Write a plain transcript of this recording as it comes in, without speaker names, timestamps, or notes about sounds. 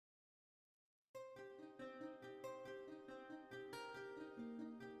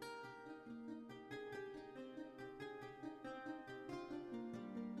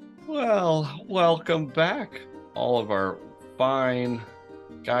Well, welcome back, all of our fine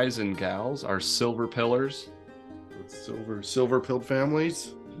guys and gals, our silver pillars. Silver-pilled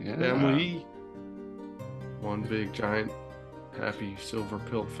families. Yeah. Family. One big giant happy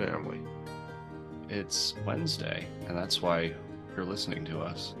silver-pilled family. It's Wednesday, and that's why you're listening to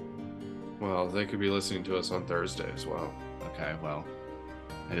us. Well, they could be listening to us on Thursday as well. Okay, well,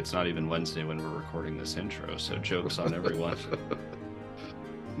 and it's not even Wednesday when we're recording this intro, so joke's on everyone.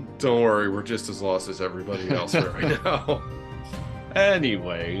 Don't worry, we're just as lost as everybody else right now.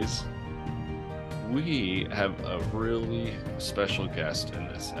 Anyways, we have a really special guest in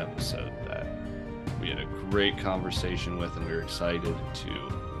this episode that we had a great conversation with, and we were excited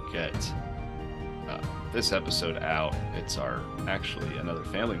to get this episode out. It's actually another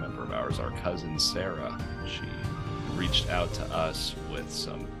family member of ours, our cousin Sarah. She reached out to us with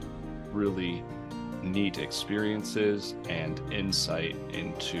some really neat experiences and insight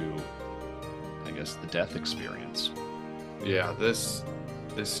into, I guess, the death experience. Yeah, this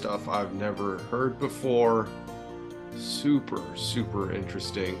stuff I've never heard before. Super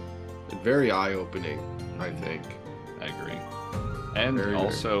interesting and very eye-opening, I think. I agree. And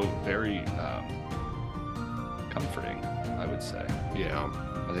also very comforting, I would say. Yeah.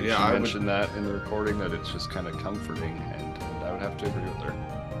 I think she mentioned that in the recording, that it's just kind of comforting, and I would have to agree with her.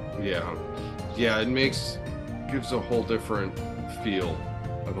 Yeah, it gives a whole different feel,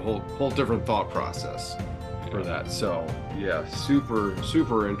 of a whole different thought process for that. So yeah,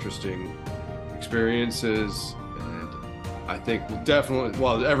 super interesting experiences, and I think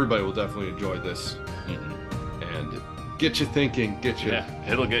everybody will definitely enjoy this. And get you thinking,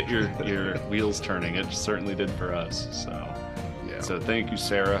 it'll get your wheels turning. It certainly did for us. So thank you,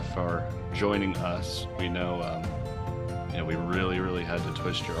 Sarah, for joining us. We know we really had to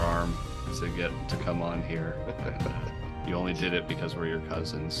twist your arm to get to come on here. You only did it because we're your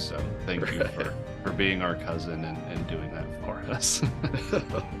cousins, so thank you for being our cousin and doing that for us.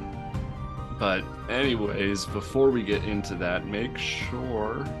 But anyways, before we get into that, make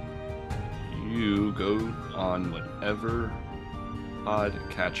sure you go on whatever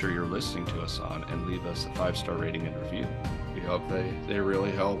podcatcher you're listening to us on and leave us a 5-star rating and review. Yep, they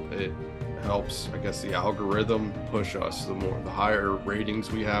really help. It helps, I guess, the algorithm push us. The higher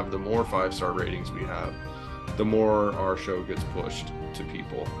ratings we have, the more 5-star ratings we have, the more our show gets pushed to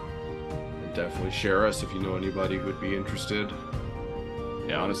people. And definitely share us if you know anybody who would be interested.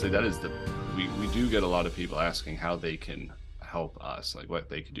 Yeah, honestly, that is we do get a lot of people asking how they can help us, like what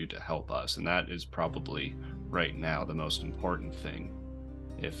they could do to help us, and that is probably right now the most important thing.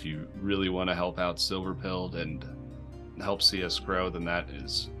 If you really want to help out Silverpilled and help see us grow, then that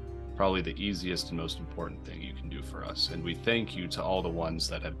is probably the easiest and most important thing you can do for us. And we thank you to all the ones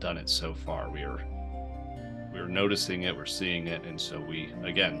that have done it so far. We're noticing it, we're seeing it, and so we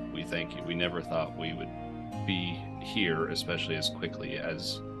thank you. We never thought we would be here, especially as quickly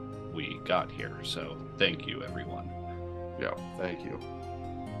as we got here. So thank you, everyone. Yeah, thank you.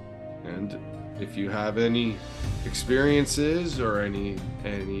 And if you have any experiences or any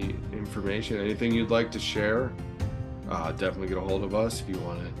information, anything you'd like to share, definitely get a hold of us. If you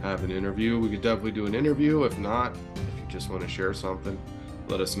want to have an interview, we could definitely do an interview. If not, if you just want to share something,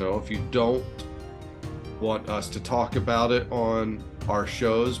 let us know. If you don't want us to talk about it on our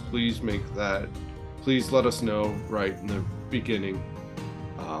shows, please let us know right in the beginning,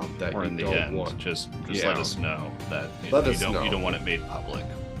 that or you in the don't end, want. just let us know that you don't want it made public,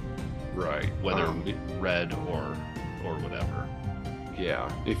 right? Whether read or whatever. Yeah,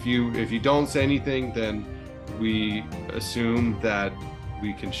 if you don't say anything, then we assume that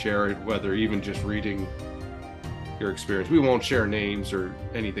we can share it, whether even just reading your experience. We won't share names or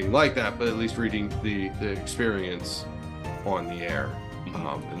anything like that, but at least reading the experience on the air,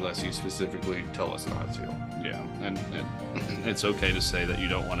 unless you specifically tell us not to. Yeah, and it's okay to say that you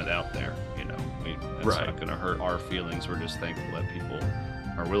don't want it out there. It's not going to hurt our feelings. We're just thankful that people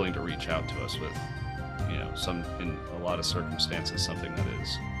are willing to reach out to us with, in a lot of circumstances, something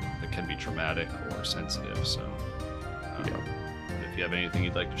that can be traumatic or sensitive. So, if you have anything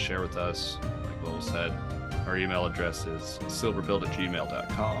you'd like to share with us, like Lowell said, our email address is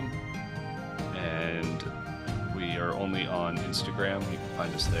silverpilled@gmail.com, and we are only on Instagram. You can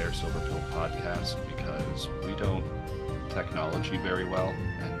find us there, Silverpilled Podcast, because we don't technology very well,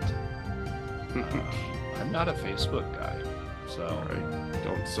 and I'm not a Facebook guy, so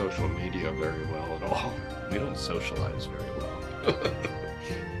don't social media very well at all. We don't socialize very well.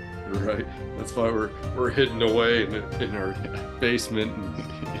 Right. That's why we're hidden away in our basement.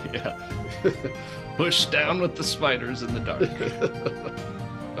 Yeah. Push down with the spiders in the dark.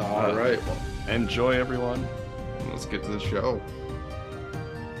 All right. Well, enjoy, everyone. Let's get to the show.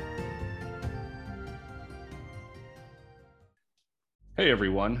 Hey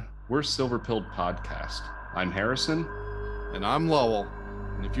everyone, we're Silver Pilled Podcast. I'm Harrison. And I'm Lowell.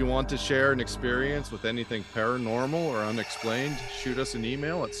 And if you want to share an experience with anything paranormal or unexplained, shoot us an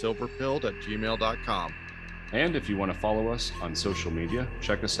email at silverpilled@gmail.com. And if you want to follow us on social media,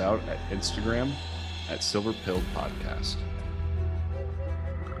 check us out at Instagram at Silver Pilled Podcast.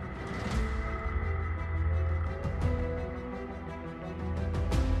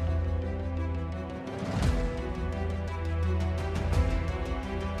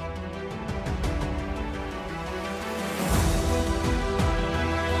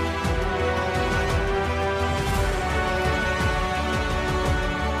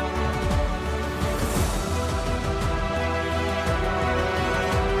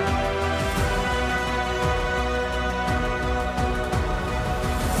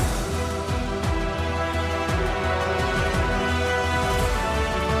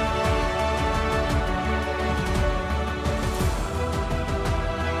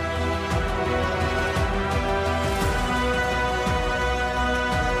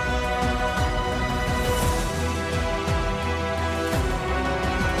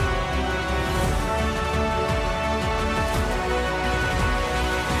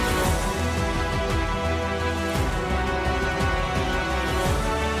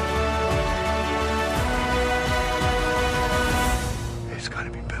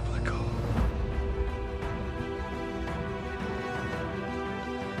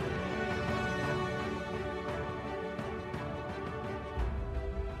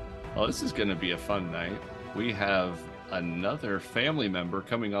 Well, this is going to be a fun night. We have another family member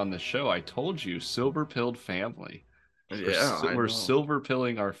coming on the show. I told you, Silver Pilled family. We're silver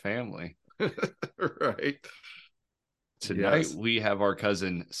pilling our family. Right. Tonight we have our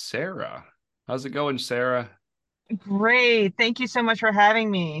cousin Sarah. How's it going, Sarah? Great. Thank you so much for having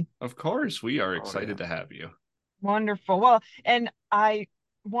me. Of course, we are excited to have you. Wonderful. Well, and I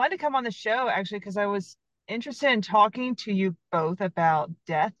wanted to come on the show actually because I was interested in talking to you both about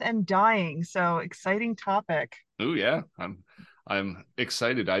death and dying. So exciting topic. Oh yeah, I'm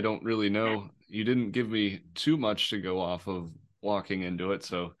excited. I don't really know. You didn't give me too much to go off of walking into it,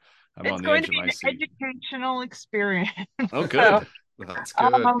 so I'm on the edge of my seat. It's going to be an educational experience. Oh, good. That's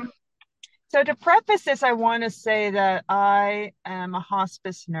good. So to preface this, I want to say that I am a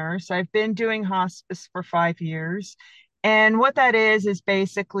hospice nurse. I've been doing hospice for 5 years. And what that is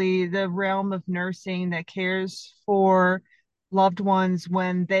basically the realm of nursing that cares for loved ones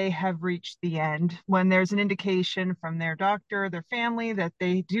when they have reached the end, when there's an indication from their doctor, their family, that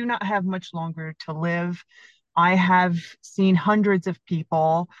they do not have much longer to live. I have seen hundreds of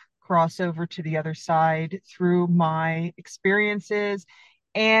people cross over to the other side through my experiences.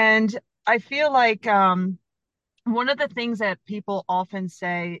 And I feel like one of the things that people often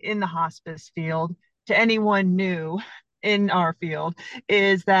say in the hospice field to anyone new in our field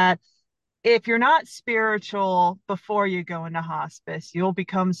is that if you're not spiritual before you go into hospice, you'll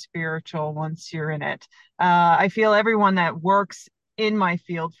become spiritual once you're in it. I feel everyone that works in my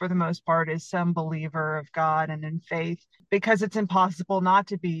field, for the most part, is some believer of God and in faith, because it's impossible not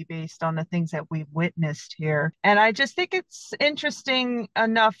to be based on the things that we've witnessed here. And I just think it's interesting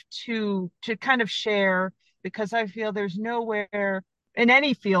enough to kind of share, because I feel there's nowhere in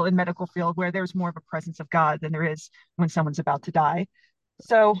any field, in medical field, where there's more of a presence of God than there is when someone's about to die.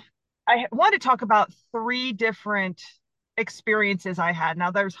 So I want to talk about 3 different experiences I had.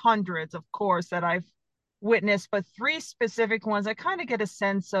 Now, there's hundreds, of course, that I've witnessed, but 3 specific ones, I kind of get a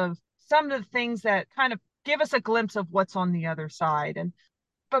sense of some of the things that kind of give us a glimpse of what's on the other side.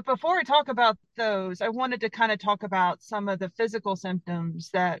 But before I talk about those, I wanted to kind of talk about some of the physical symptoms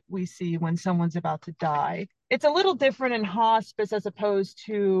that we see when someone's about to die. It's a little different in hospice as opposed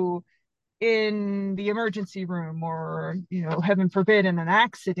to in the emergency room, or, heaven forbid, in an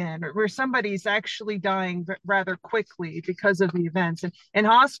accident, or where somebody's actually dying rather quickly because of the events. And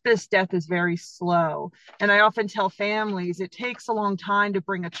hospice death is very slow. And I often tell families it takes a long time to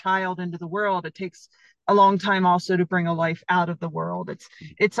bring a child into the world. It takes a long time also to bring a life out of the world.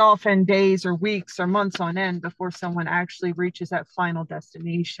 It's often days or weeks or months on end before someone actually reaches that final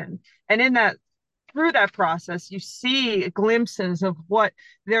destination. And through that process, you see glimpses of what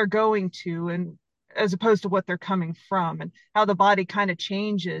they're going to, and as opposed to what they're coming from, and how the body kind of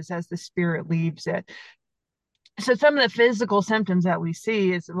changes as the spirit leaves it. So some of the physical symptoms that we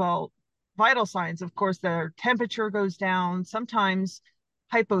see is, well, vital signs, of course, their temperature goes down, sometimes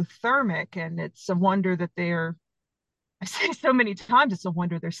hypothermic, and it's a wonder that I say so many times, it's a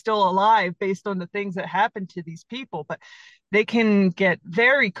wonder they're still alive based on the things that happen to these people. But they can get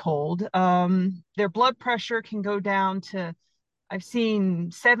very cold. Their blood pressure can go down to, I've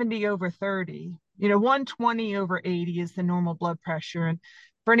seen 70/30. 120 over 80 is the normal blood pressure. And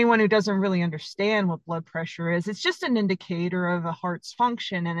for anyone who doesn't really understand what blood pressure is, it's just an indicator of a heart's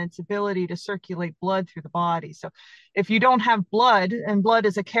function and its ability to circulate blood through the body. So if you don't have blood, and blood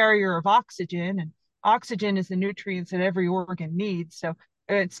is a carrier of oxygen, and oxygen is the nutrients that every organ needs. So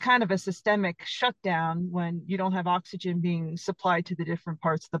it's kind of a systemic shutdown when you don't have oxygen being supplied to the different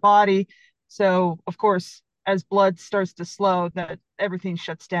parts of the body. So, of course, as blood starts to slow, that everything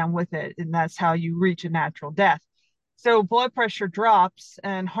shuts down with it, and that's how you reach a natural death. So blood pressure drops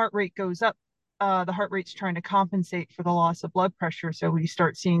and heart rate goes up. The heart rate's trying to compensate for the loss of blood pressure. So we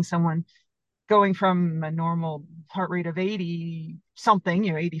start seeing someone going from a normal heart rate of 80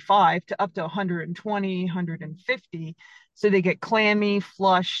 something, 85 to up to 120, 150. So they get clammy,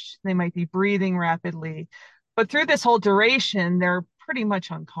 flushed, they might be breathing rapidly. But through this whole duration, they're pretty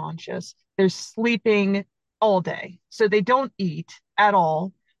much unconscious. They're sleeping all day. So they don't eat at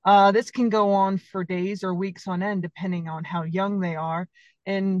all. This can go on for days or weeks on end, depending on how young they are.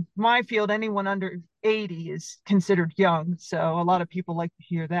 In my field, anyone under 80 is considered young. So a lot of people like to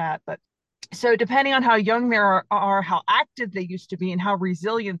hear that. But so depending on how young they are, how active they used to be, and how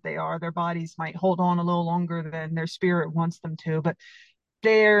resilient they are, their bodies might hold on a little longer than their spirit wants them to. But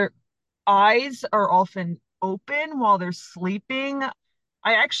their eyes are often open while they're sleeping.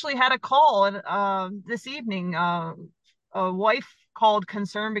 I actually had a call this evening. A wife called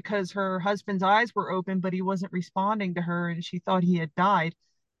concerned because her husband's eyes were open, but he wasn't responding to her, and she thought he had died.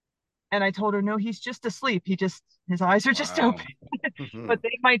 And I told her, no, he's just asleep. His eyes are just open, but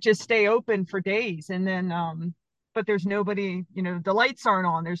they might just stay open for days. And then, but there's nobody, the lights aren't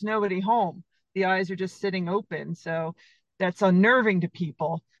on. There's nobody home. The eyes are just sitting open. So that's unnerving to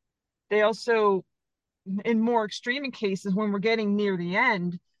people. They also, in more extreme cases, when we're getting near the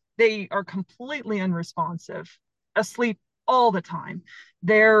end, they are completely unresponsive, asleep all the time.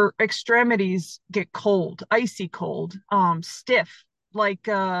 Their extremities get cold, icy cold, stiff, like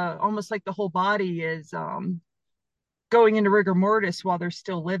almost like the whole body is going into rigor mortis while they're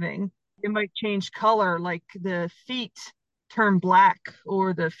still living. It might change color, like the feet turn black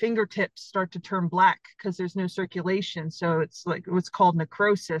or the fingertips start to turn black because there's no circulation. So it's like what's called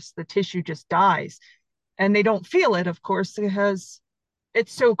necrosis. The tissue just dies. And they don't feel it, of course, because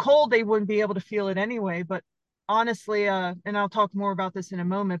it's so cold they wouldn't be able to feel it anyway. But honestly, and I'll talk more about this in a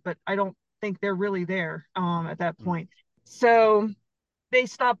moment, but I don't think they're really there at that point. So they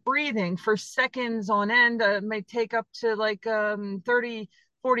stop breathing for seconds on end. It may take up to like 30,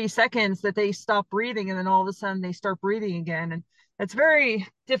 40 seconds that they stop breathing, and then all of a sudden they start breathing again. And it's very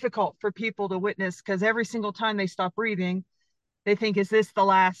difficult for people to witness because every single time they stop breathing, they think, is this the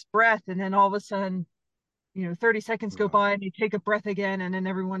last breath? And then all of a sudden, 30 seconds go by and they take a breath again, and then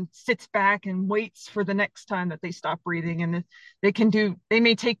everyone sits back and waits for the next time that they stop breathing. And they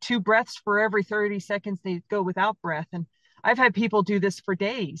may take 2 breaths for every 30 seconds they go without breath. And I've had people do this for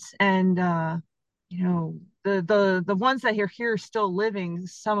days. And, the ones that are here still living,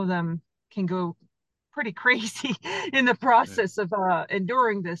 some of them can go pretty crazy in the process of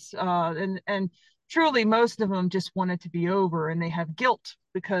enduring this. And truly, most of them just want it to be over, and they have guilt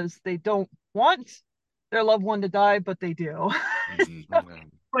because they don't want their loved one to die, but they do.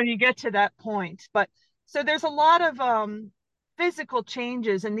 When you get to that point. But so there's a lot of physical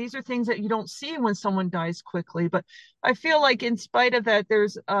changes, and these are things that you don't see when someone dies quickly. But I feel like in spite of that,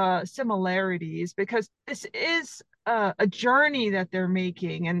 there's similarities, because this is a journey that they're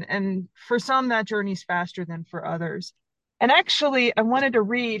making, and for some that journey's faster than for others. And actually, I wanted to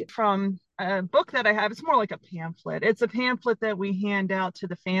read from a book that I have. It's more like a pamphlet. It's a pamphlet that we hand out to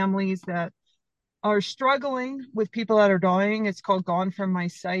the families that are struggling with people that are dying. It's called Gone From My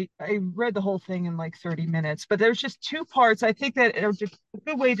Sight. I read the whole thing in like 30 minutes, but there's just 2 parts. I think that are just a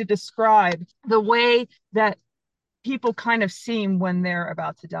good way to describe the way that people kind of seem when they're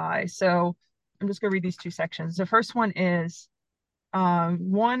about to die. So I'm just going to read these 2 sections. The first one is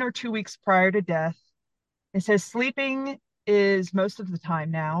 1 or 2 weeks prior to death. It says, sleeping is most of the time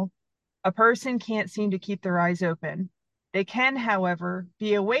now. A person can't seem to keep their eyes open. They can, however,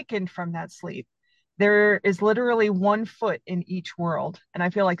 be awakened from that sleep. There is literally 1 foot in each world. And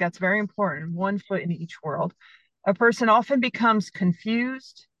I feel like that's very important. 1 foot in each world. A person often becomes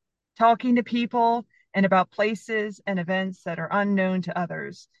confused, talking to people and about places and events that are unknown to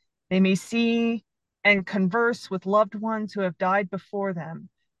others. They may see and converse with loved ones who have died before them.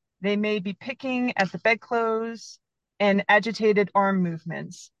 They may be picking at the bedclothes and agitated arm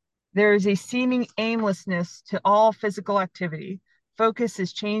movements. There is a seeming aimlessness to all physical activity. Focus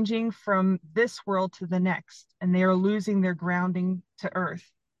is changing from this world to the next, and they are losing their grounding to earth.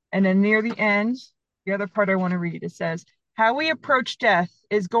 And then near the end, the other part I want to read, it says, How we approach death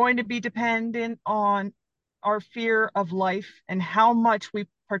is going to be dependent on our fear of life and how much we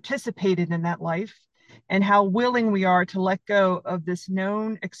participated in that life and how willing we are to let go of this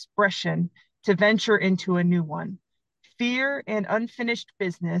known expression to venture into a new one. Fear and unfinished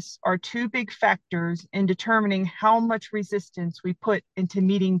business are two big factors in determining how much resistance we put into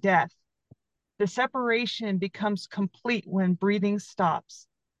meeting death. The separation becomes complete when breathing stops.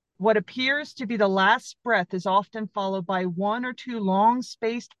 What appears to be the last breath is often followed by one or two long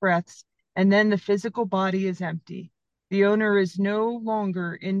spaced breaths, and then the physical body is empty. The owner is no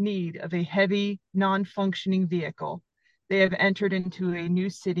longer in need of a heavy, non functioning vehicle. They have entered into a new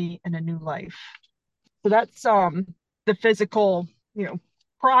city and a new life. So that's the physical,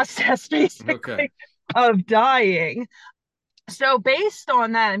 process basically Okay. of dying. So based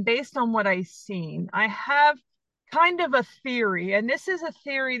on that and based on what I've seen, I have kind of a theory, and this is a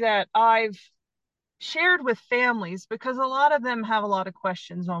theory that I've shared with families because a lot of them have a lot of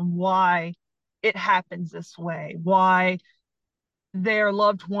questions on why it happens this way, why their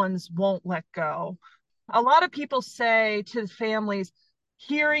loved ones won't let go. A lot of people say to the families,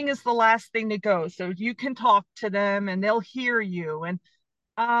 hearing is the last thing to go. So you can talk to them and they'll hear you.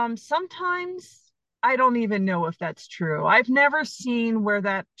 And sometimes I don't even know if that's true. I've never seen where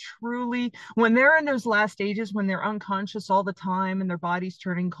that truly, when they're in those last stages, when they're unconscious all the time and their body's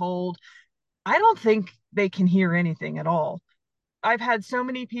turning cold, I don't think they can hear anything at all. I've had so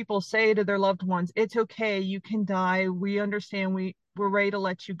many people say to their loved ones, it's okay, you can die. We understand, we're ready to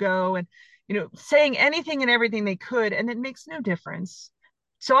let you go. And, saying anything and everything they could, and it makes no difference.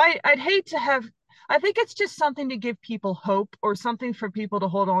 So I'd hate to have, I think it's just something to give people hope or something for people to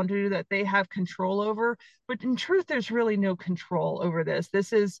hold on to that they have control over. But in truth, there's really no control over this.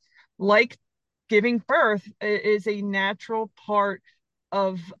 This is like giving birth is a natural part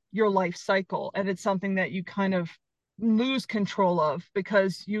of your life cycle. And it's something that you kind of lose control of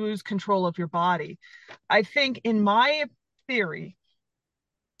because you lose control of your body. I think, in my theory,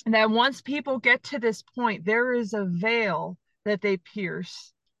 that once people get to this point, there is a veil that they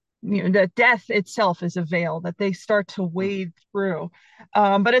pierce. That death itself is a veil that they start to wade through.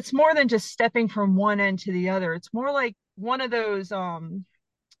 But it's more than just stepping from one end to the other. It's more like one of those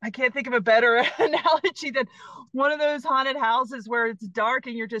I can't think of a better analogy than one of those haunted houses where it's dark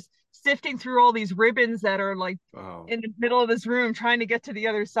and you're just sifting through all these ribbons that are like in the middle of this room trying to get to the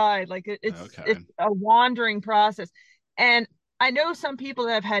other side. Like it's a wandering process. And I know some people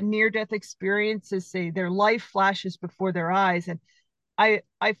that have had near-death experiences say their life flashes before their eyes. And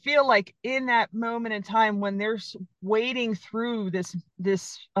I feel like in that moment in time when they're wading through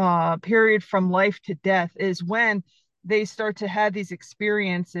this period from life to death is when they start to have these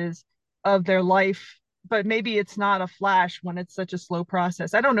experiences of their life, but maybe it's not a flash when it's such a slow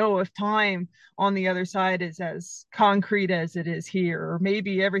process. I don't know if time on the other side is as concrete as it is here, or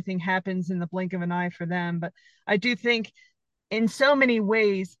maybe everything happens in the blink of an eye for them. But I do think in so many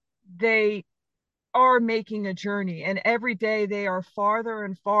ways, they are making a journey, and every day they are farther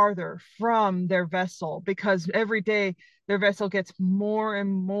and farther from their vessel because every day their vessel gets more and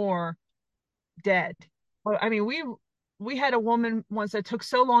more dead. I mean, we had a woman once that took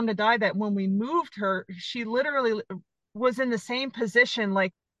so long to die that when we moved her, she literally was in the same position.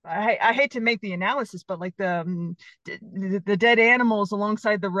 Like I hate to make the analysis, but like the dead animals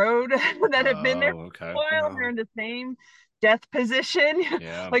alongside the road that have been there for a while, they're in the same death position.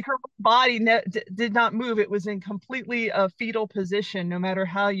 Yeah. Like her body did not move. It was in completely a fetal position, no matter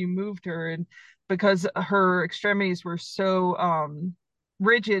how you moved her, and because her extremities were so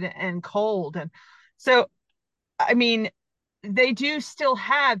rigid and cold. And so, I mean, they do still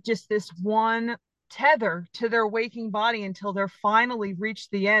have just this one tether to their waking body until they're finally reached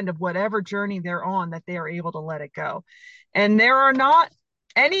the end of whatever journey they're on, that they are able to let it go. And there are not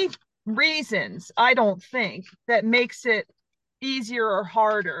any reasons, I don't think, that makes it easier or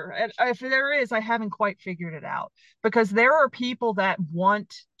harder. And if there is, I haven't quite figured it out, because there are people that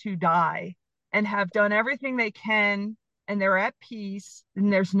want to die and have done everything they can, and they're at peace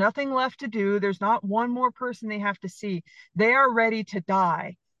and there's nothing left to do. There's not one more person they have to see. They are ready to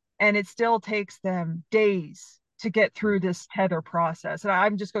die, and it still takes them days to get through this tether process. And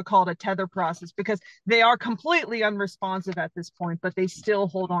I'm just going to call it a tether process because they are completely unresponsive at this point, but they still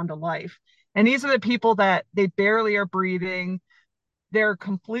hold on to life. And these are the people that they barely are breathing. They're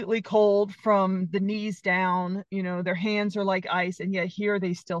completely cold from the knees down. Their hands are like ice, and yet here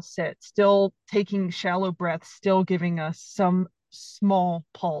they still sit, still taking shallow breaths, still giving us some small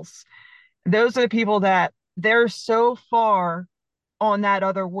pulse. Those are the people that they're so far on that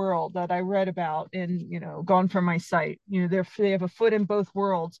other world that I read about in, Gone From My Sight. They have a foot in both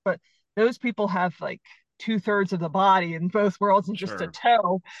worlds, but those people have like 2/3 of the body in both worlds and just a Sure.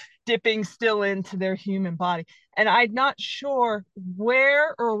 toe dipping still into their human body. And I'm not sure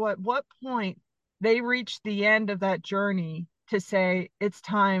where or what point they reached the end of that journey to say it's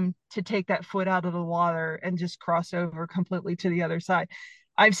time to take that foot out of the water and just cross over completely to the other side.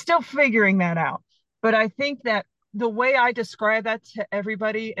 I'm still figuring that out. But I think that the way I describe that to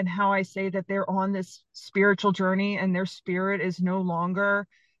everybody and how I say that they're on this spiritual journey and their spirit is no longer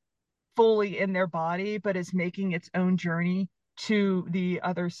fully in their body, but is making its own journey to the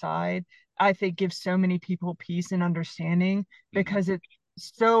other side, I think gives so many people peace and understanding Hmm. because it's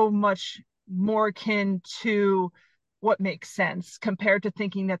so much more akin to what makes sense compared to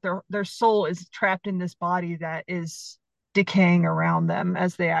thinking that their soul is trapped in this body that is decaying around them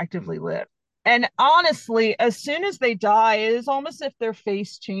as they actively live. And honestly, as soon as they die, it is almost if their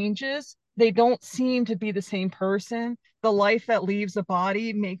face changes. They don't seem to be the same person. The life that leaves the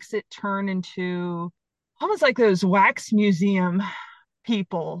body makes it turn into almost like those wax museum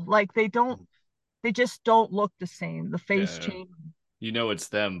people. Like they just don't look the same. The face Yeah. change. You know it's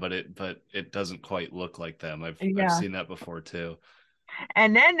them, but it doesn't quite look like them. I've Yeah. seen that before too.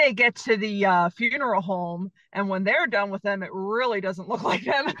 And then they get to the funeral home, and when they're done with them, it really doesn't look like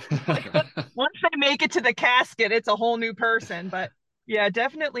them. Like once they make it to the casket, it's a whole new person. But yeah,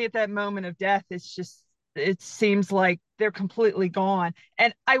 definitely at that moment of death, it's just it seems like they're completely gone.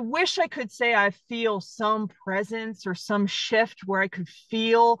 And I wish I could say I feel some presence or some shift where I could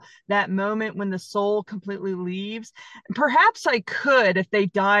feel that moment when the soul completely leaves. Perhaps I could if they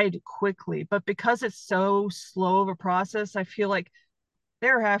died quickly, but because it's so slow of a process, I feel like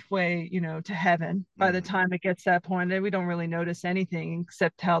they're halfway, to heaven by the Mhm. time it gets that point. And we don't really notice anything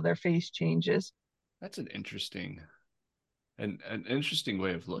except how their face changes. That's an interesting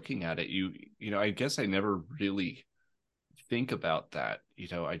way of looking at it. I guess I never really think about that.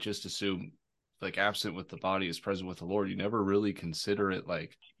 I just assume like absent with the body is present with the Lord. You never really consider it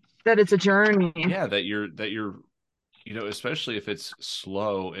like, That it's a journey. yeah, that you're especially if it's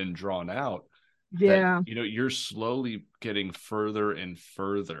slow and drawn out, that Yeah. you're slowly getting further and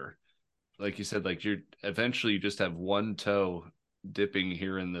further. Like you said, like you're eventually you just have one toe dipping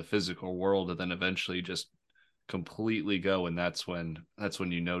here in the physical world, and then eventually just completely go, and that's when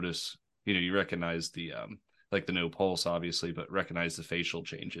you notice, you recognize the like the no pulse obviously, but recognize the facial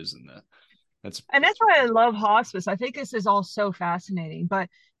changes, and that's And that's that's why I love hospice. I think this is all so fascinating. But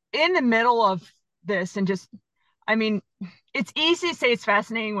in the middle of this, and just, I mean, it's easy to say it's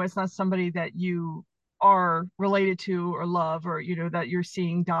fascinating when it's not somebody that you are related to or love, or that you're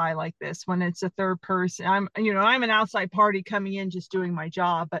seeing die like this. When it's a third person, I'm an outside party coming in just doing my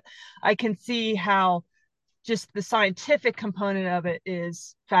job, but I can see how just the scientific component of it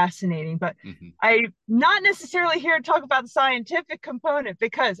is fascinating. But Mhm. I'm not necessarily here to talk about the scientific component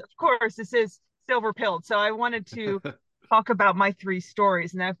because, of course, this is silver pilled. So I wanted to talk about my three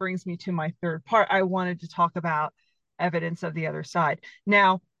stories. And that brings me to my third part. I wanted to talk about evidence of the other side.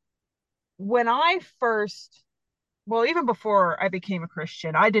 Now, when I first, well, even before I became a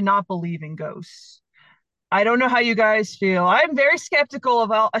Christian, I did not believe in ghosts. I don't know how you guys feel. I'm very skeptical of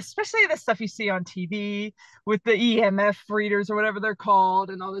all, especially the stuff you see on TV with the EMF readers or whatever they're called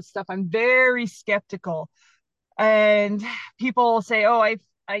and all this stuff. I'm very skeptical. And people say, "Oh, I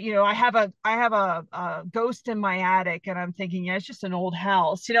have a ghost in my attic," and I'm thinking, yeah, it's just an old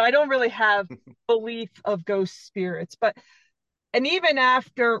house. I don't really have belief of ghost spirits, but and even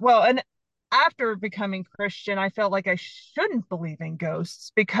after, well, and after becoming Christian, I felt like I shouldn't believe in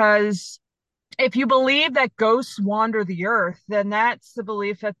ghosts because if you believe that ghosts wander the earth, then that's the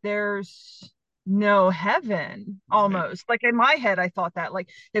belief that there's no heaven, Right. almost. Like in my head, I thought that, like,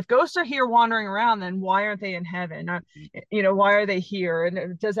 if ghosts are here wandering around, then why aren't they in heaven? Why are they here?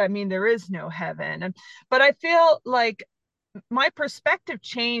 And does that mean there is no heaven? But I feel like my perspective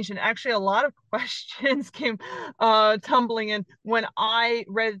changed, and actually a lot of questions came tumbling in when I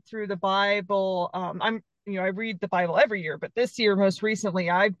read through the Bible. I read the Bible every year, but this year, most recently,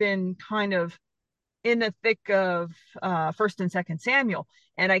 I've been kind of in the thick of First and Second Samuel,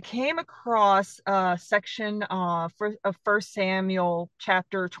 and I came across a section of First Samuel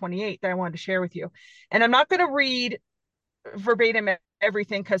chapter 28 that I wanted to share with you. And I'm not going to read verbatim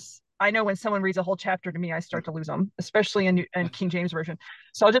everything because I know when someone reads a whole chapter to me, I start to lose them, especially in King James version.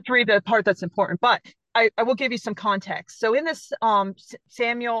 So I'll just read the part that's important, but I will give you some context. So in this First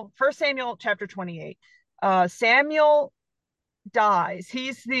Samuel chapter 28, Samuel dies.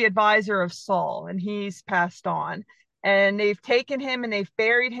 He's the advisor of Saul, and he's passed on. And they've taken him and they've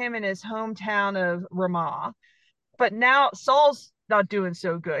buried him in his hometown of Ramah. But now Saul's not doing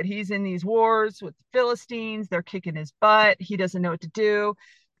so good. He's in these wars with the Philistines. They're kicking his butt. He doesn't know what to do.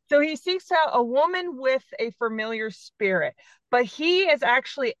 So he seeks out a woman with a familiar spirit, but he has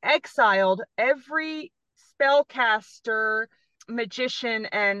actually exiled every spellcaster, magician,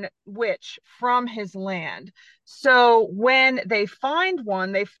 and witch from his land. So when they find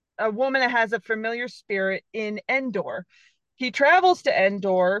one, a woman that has a familiar spirit in Endor. He travels to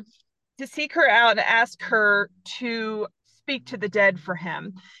Endor to seek her out and ask her to speak to the dead for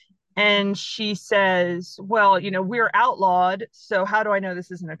him. And she says, well, we're outlawed, so how do I know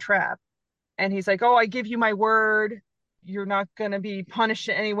this isn't a trap? And he's like, oh, I give you my word. You're not going to be punished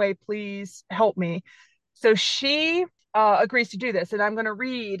in any way. Please help me. So she agrees to do this. And I'm going to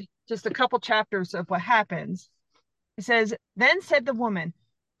read just a couple chapters of what happens. It says, then said the woman,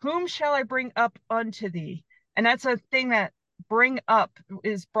 whom shall I bring up unto thee? And that's a thing that bring up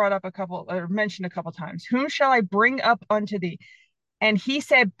is brought up mentioned a couple times. Whom shall I bring up unto thee? And he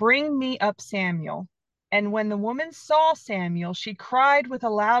said, bring me up Samuel. And when the woman saw Samuel, she cried with a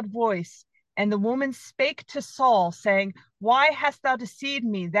loud voice. And the woman spake to Saul, saying, why hast thou deceived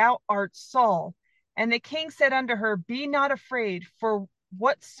me? Thou art Saul. And the king said unto her, be not afraid, for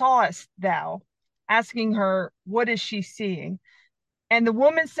what sawest thou? Asking her, what is she seeing? And the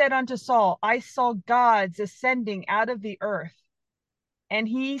woman said unto Saul, I saw gods ascending out of the earth. And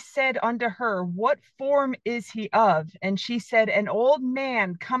he said unto her, what form is he of? And she said, an old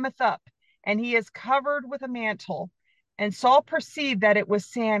man cometh up, and he is covered with a mantle. And Saul perceived that it was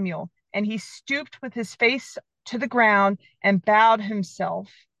Samuel, and he stooped with his face to the ground and bowed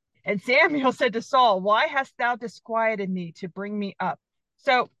himself. And Samuel said to Saul, why hast thou disquieted me to bring me up?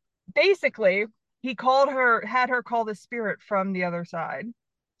 So basically, he had her call the spirit from the other side.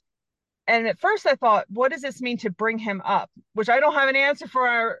 And at first I thought, what does this mean to bring him up? Which I don't have an answer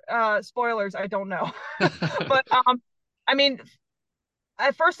for our spoilers. I don't know. But I mean,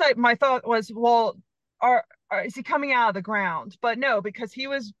 at first my thought was, well, is he coming out of the ground? But no, because he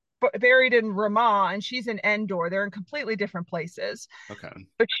was buried in Ramah and she's in Endor. They're in completely different places. Okay.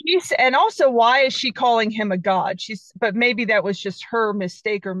 But and also, why is she calling him a god? But maybe that was just her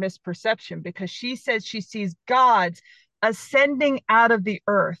mistake or misperception, because she says she sees gods ascending out of the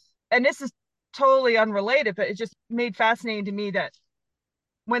earth. And this is totally unrelated, but it just made fascinating to me that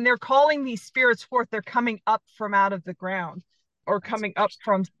when they're calling these spirits forth, they're coming up from out of the ground or coming up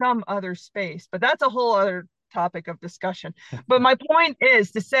from some other space. But that's a whole other topic of discussion. But my point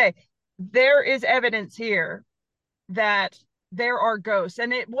is to say, there is evidence here that there are ghosts.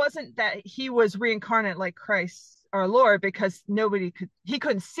 And it wasn't that he was reincarnate like Christ our Lord, because he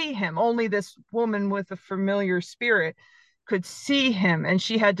couldn't see him. Only this woman with a familiar spirit could see him, and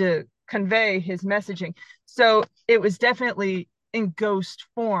she had to convey his messaging. So it was definitely in ghost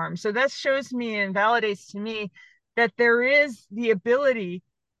form. So that shows me and validates to me that there is the ability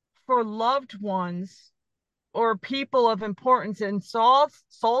for loved ones or people of importance, in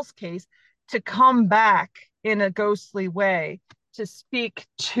Saul's case, to come back in a ghostly way to speak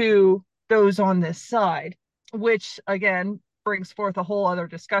to those on this side, which again brings forth a whole other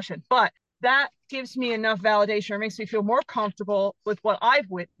discussion. But that gives me enough validation, or makes me feel more comfortable with what I've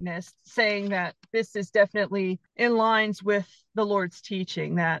witnessed, saying that this is definitely in lines with the Lord's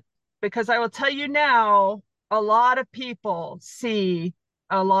teaching. That, because I will tell you now, a lot of people see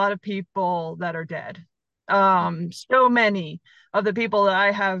a lot of people that are dead. So many of the people that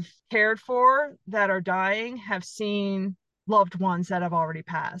I have cared for that are dying have seen loved ones that have already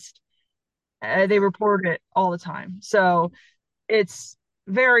passed. They report it all the time. So it's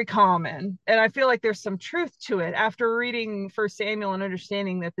very common. And I feel like there's some truth to it after reading First Samuel and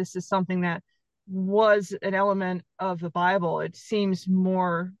understanding that this is something that was an element of the Bible. It seems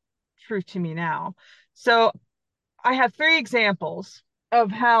more true to me now. So I have 3 examples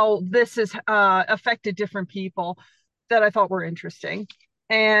of how this has affected different people that I thought were interesting.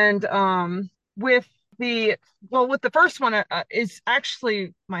 And with the first one is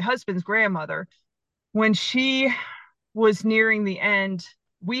actually my husband's grandmother. When she was nearing the end,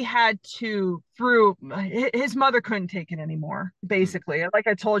 we had to, his mother couldn't take it anymore, basically. Like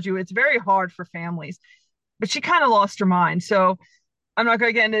I told you, it's very hard for families, but she kind of lost her mind. So I'm not going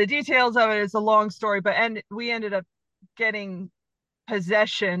to get into the details of it. It's a long story, but we ended up getting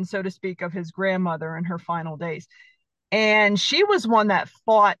possession, so to speak, of his grandmother in her final days. And she was one that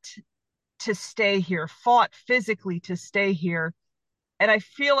fought to stay here, fought physically to stay here. And I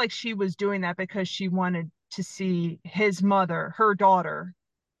feel like she was doing that because she wanted to see his mother, her daughter,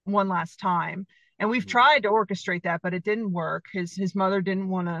 one last time. And we've tried to orchestrate that, but it didn't work. His mother didn't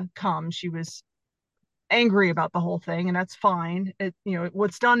want to come. She was angry about the whole thing, and that's fine.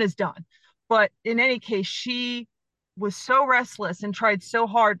 What's done is done. But in any case, she was so restless and tried so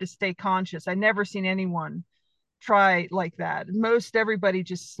hard to stay conscious. I'd never seen anyone try like that. Most everybody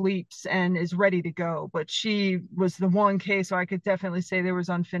just sleeps and is ready to go, but she was the one case where I could definitely say there was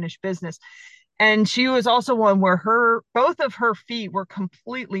unfinished business. And she was also one where both of her feet were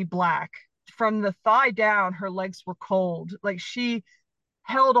completely black. From the thigh down, her legs were cold. Like she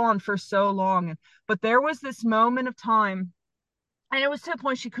held on for so long. But there was this moment of time, and it was to the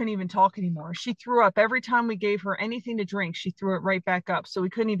point she couldn't even talk anymore. She threw up every time we gave her anything to drink. She threw it right back up. So we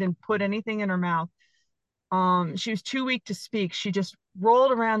couldn't even put anything in her mouth. She was too weak to speak. She just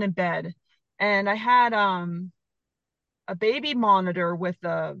rolled around in bed. And I had a baby monitor with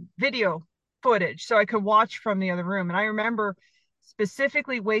video footage so I could watch from the other room. And I remember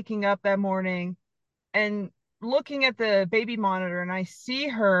specifically waking up that morning and looking at the baby monitor, and I see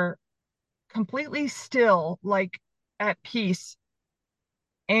her completely still, like at peace.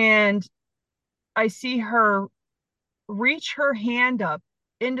 And I see her reach her hand up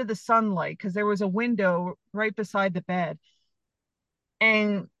into the sunlight because there was a window right beside the bed.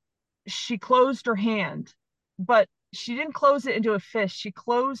 And she closed her hand, but she didn't close it into a fist. She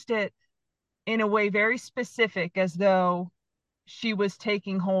closed it in a way very specific, as though she was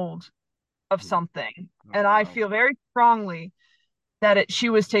taking hold of something. Oh, And wow. I feel very strongly that she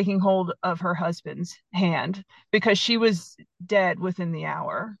was taking hold of her husband's hand, because she was dead within the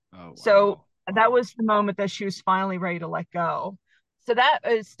hour. Oh, wow. So that was the moment that she was finally ready to let go. So that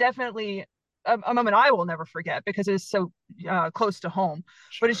is definitely a moment I will never forget, because it is so close to home.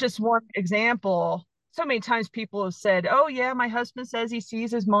 Sure. But it's just one example. So many times people have said, oh yeah, my husband says he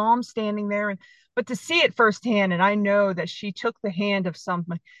sees his mom standing there, but to see it firsthand, and I know that she took the hand of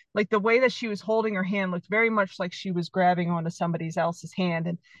something, like the way that she was holding her hand looked very much like she was grabbing onto somebody else's hand.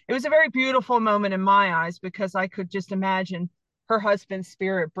 And it was a very beautiful moment in my eyes, because I could just imagine her husband's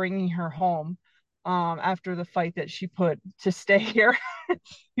spirit bringing her home after the fight that she put to stay here.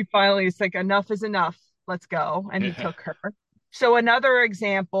 He finally is like, enough is enough, let's go. And he took her. So another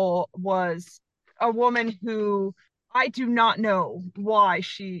example was a woman who I do not know why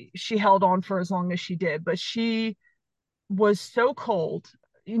she held on for as long as she did, but she was so cold.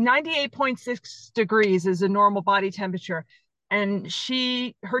 98.6 degrees is a normal body temperature, and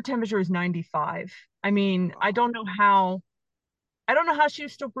her temperature was 95. I mean, Wow. I don't know how she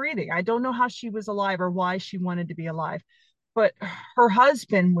was still breathing. I don't know how she was alive or why she wanted to be alive. But her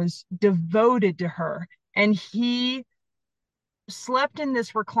husband was devoted to her, and he slept in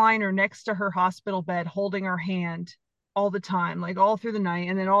this recliner next to her hospital bed, holding her hand all the time, like all through the night.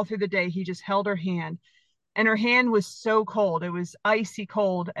 And then all through the day, he just held her hand. And her hand was so cold. It was icy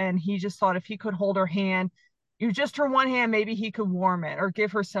cold. And he just thought if he could hold her hand, just her one hand, maybe he could warm it or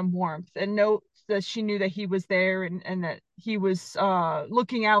give her some warmth, and know that she knew that he was there, and that he was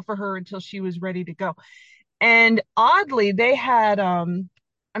looking out for her until she was ready to go. And oddly, they had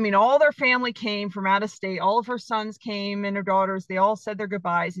I mean, all their family came from out of state. All of her sons came and her daughters. They all said their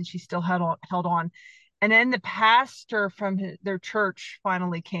goodbyes, and she still held on. And then the pastor from their church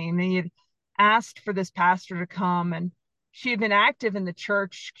finally came. They had asked for this pastor to come, and she had been active in the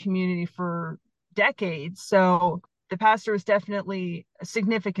church community for decades. So the pastor was definitely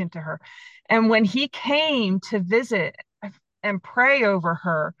significant to her. And when he came to visit and pray over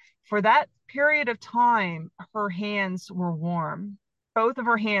her, for that period of time, her hands were warm. Both of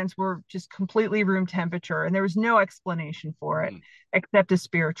her hands were just completely room temperature, and there was no explanation for it except a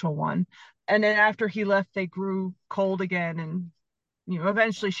spiritual one. And then after he left, they grew cold again, and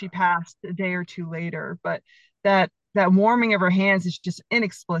eventually she passed a day or two later. But that warming of her hands is just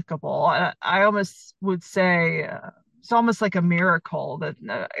inexplicable. I almost would say it's almost like a miracle that,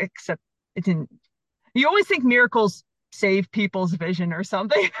 except it didn't. You always think miracles save people's vision or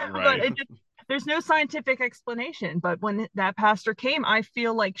something, Right. but there's no scientific explanation. But when that pastor came, I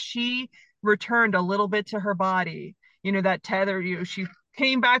feel like she returned a little bit to her body. That tether, she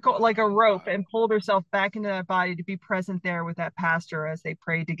came back like a rope and pulled herself back into that body to be present there with that pastor as they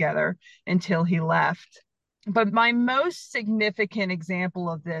prayed together until he left. But my most significant example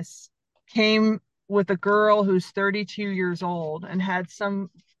of this came with a girl who's 32 years old and had some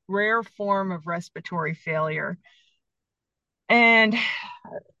rare form of respiratory failure. And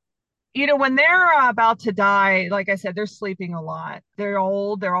when they're about to die, like I said, they're sleeping a lot. They're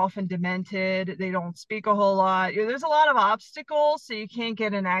old, they're often demented, they don't speak a whole lot. There's a lot of obstacles, so you can't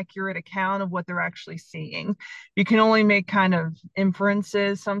get an accurate account of what they're actually seeing. You can only make kind of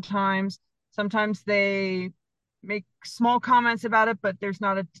inferences sometimes. Sometimes they make small comments about it, but there's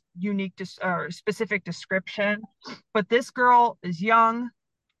not a unique or specific description. But this girl is young.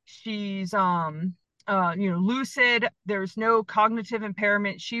 She's lucid. There's no cognitive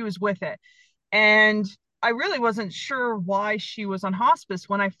impairment. She was with it. And I really wasn't sure why she was on hospice.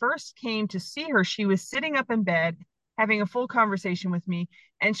 When I first came to see her, she was sitting up in bed having a full conversation with me,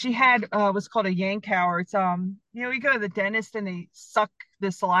 and she had what's called a Yankauer. It's you go to the dentist and they suck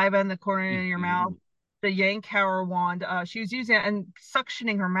the saliva in the corner of your mouth. Mhm. The Yankauer wand. She was using it and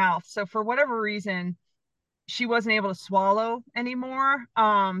suctioning her mouth. So for whatever reason, she wasn't able to swallow anymore.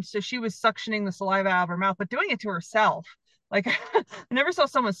 So she was suctioning the saliva out of her mouth, but doing it to herself. Like I never saw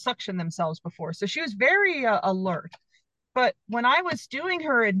someone suction themselves before. So she was very alert. But when I was doing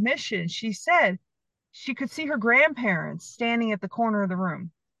her admission, she said she could see her grandparents standing at the corner of the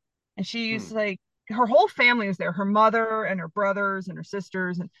room. And Hmm. she's like, her whole family was there, her mother and her brothers and her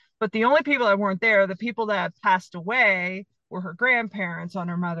sisters. But the only people that weren't there, the people that passed away, were her grandparents on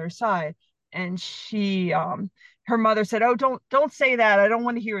her mother's side. And her mother said, "Oh, don't say that. I don't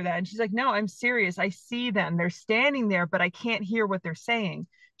want to hear that." And she's like, "No, I'm serious. I see them. They're standing there, but I can't hear what they're saying."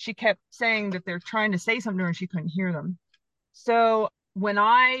 She kept saying that they're trying to say something to her and she couldn't hear them. So when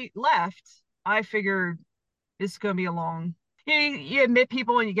I left, I figured this is going to be a long, you admit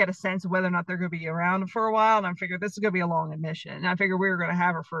people and you get a sense of whether or not they're going to be around for a while. And I figured this is going to be a long admission. And I figured we were going to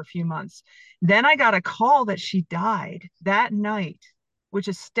have her for a few months. Then I got a call that she died that night, which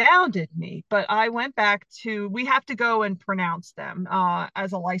astounded me. But I went back we have to go and pronounce them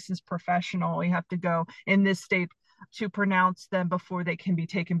as a licensed professional. We have to go in this state to pronounce them before they can be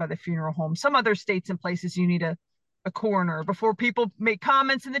taken by the funeral home. Some other states and places you need a coroner. Before people make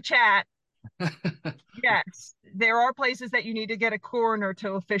comments in the chat, yes, there are places that you need to get a coroner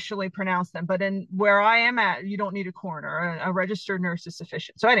to officially pronounce them, but in where I am at, you don't need a coroner. A registered nurse is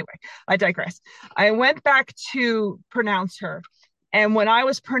sufficient. So anyway, I digress. I went back to pronounce her, and when I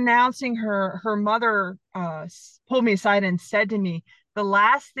was pronouncing her, her mother pulled me aside and said to me, the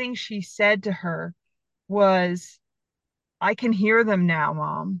last thing she said to her was, "I can hear them now,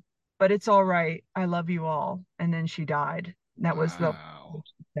 Mom, but it's all right. I love you all." And then she died. That was the Wow.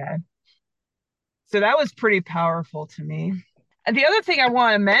 she said. So that was pretty powerful to me. And the other thing I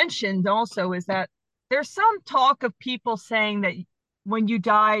want to mention also is that there's some talk of people saying that when you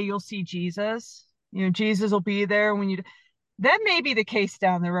die, you'll see Jesus. Jesus will be there when you. That may be the case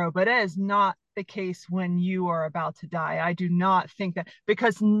down the road, but it is not the case when you are about to die. I do not think that,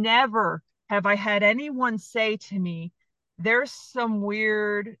 because never have I had anyone say to me, "There's some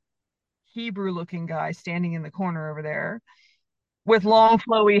weird Hebrew looking guy standing in the corner over there with Yeah. long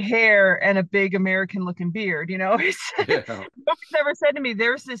flowy hair and a big American looking beard." Yeah. Nobody's ever said to me,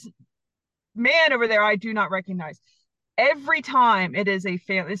 "There's this man over there I do not recognize." Every time it is a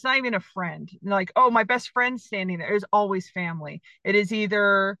family. It's not even a friend. Like, "Oh, my best friend's standing there." It's always family. It is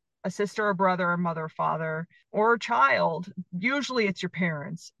either a sister, a brother, a mother, father, or a child. Usually it's your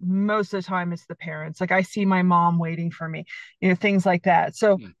parents. Most of the time it's the parents. Like, I see my mom waiting for me, things like that.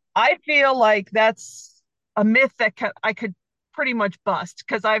 So Hmm. I feel like that's a myth that I could pretty much bust,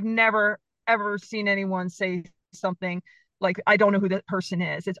 because I've never ever seen anyone say something like, "I don't know who that person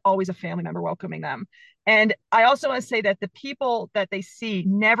is." It's always a family member welcoming them. And I also want to say that the people that they see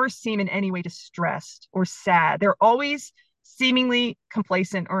never seem in any way distressed or sad. They're always seemingly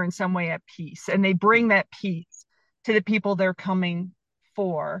complacent or in some way at peace. And they bring that peace to the people they're coming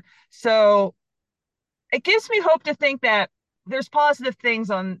for. So it gives me hope to think that there's positive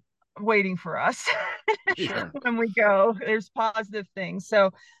things on waiting for us Sure. when we go. There's positive things.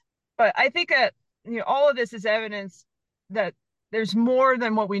 So, but I think that all of this is evidence that there's more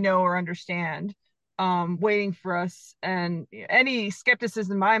than what we know or understand waiting for us. And any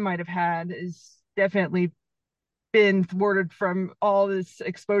skepticism I might have had is definitely been thwarted from all this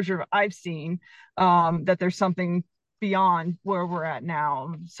exposure I've seen, that there's something beyond where we're at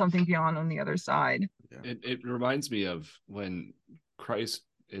now, something beyond on the other side. Yeah. It reminds me of when Christ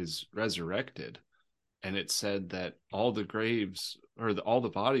is resurrected, and it said that all the graves, or all the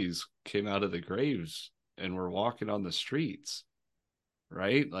bodies came out of the graves and were walking on the streets,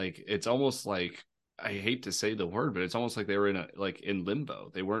 right? Like, it's almost like, I hate to say the word, but it's almost like they were in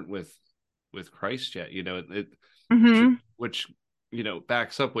limbo. They weren't with Christ yet, Mm-hmm. which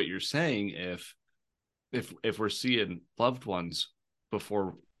backs up what you're saying. If we're seeing loved ones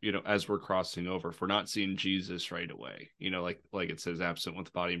before, as we're crossing over, if we're not seeing Jesus right away, like it says, absent with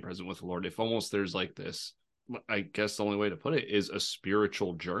the body and present with the Lord, if almost there's like this, I guess the only way to put it is a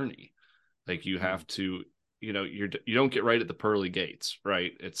spiritual journey. Like, you have to, you don't get right at the pearly gates,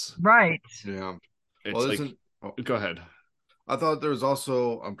 right? It's Right. Yeah. it's Well, like, isn't oh, go ahead. I thought there was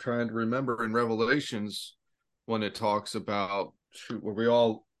also, I'm trying to remember in Revelations when it talks about where we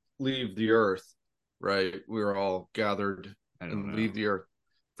all leave the earth, right? We're all gathered I don't and know. leave the earth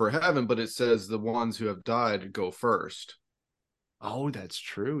for heaven, but it says the ones who have died go first. Oh, that's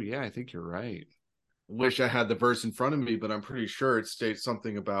true. Yeah, I think you're right. wish I had the verse in front of me, but I'm pretty sure it states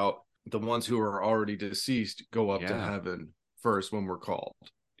something about the ones who are already deceased go up to heaven first when we're called.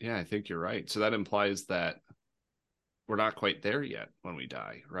 Yeah, I think you're right. So that implies that we're not quite there yet when we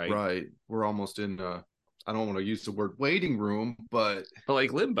die, right? Right. We're almost in I don't want to use the word waiting room, but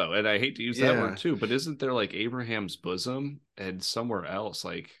like limbo. And I hate to use that word too, but isn't there like Abraham's bosom and somewhere else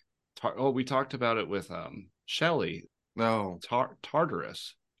like we talked about it with Shelley. No.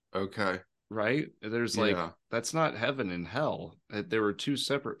 Tartarus. Okay. Right? There's like that's not heaven and hell. There were two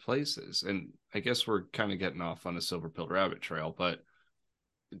separate places. And I guess we're kind of getting off on a silver pill rabbit trail, but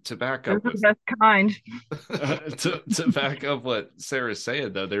to back up with that kind to back up what Sarah's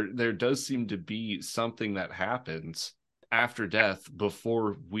saying, though, there does seem to be something that happens after death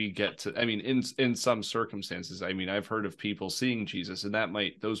before we get to, I mean, in some circumstances, I mean, I've heard of people seeing Jesus, and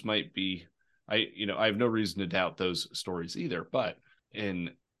those might be, I have no reason to doubt those stories either, but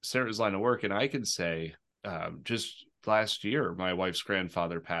in Sarah's line of work, and I can say just last year my wife's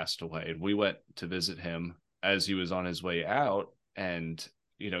grandfather passed away, and we went to visit him as he was on his way out, and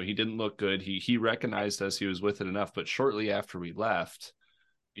he didn't look good. He recognized us. He was with it enough. But shortly after we left,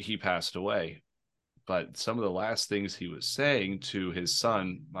 he passed away. But some of the last things he was saying to his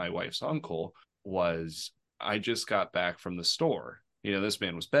son, my wife's uncle, was, I just got back from the store. This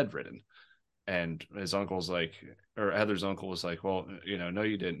man was bedridden. And his uncle's like, or Heather's uncle was like, well, no,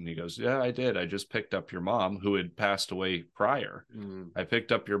 you didn't. And he goes, yeah, I did. I just picked up your mom who had passed away prior. I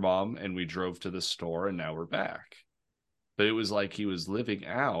picked up your mom and we drove to the store and now we're back. But it was like he was living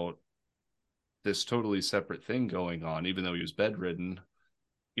out this totally separate thing going on, even though he was bedridden,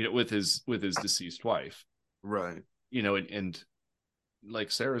 with his deceased wife. Right. And like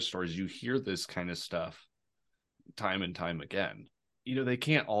Sarah's stories, you hear this kind of stuff time and time again. They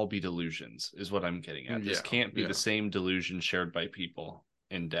can't all be delusions, is what I'm getting at. This can't be the same delusion shared by people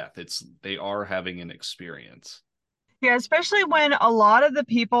in death. They are having an experience. Yeah, especially when a lot of the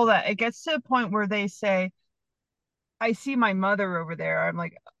people that it gets to a point where they say, I see my mother over there. I'm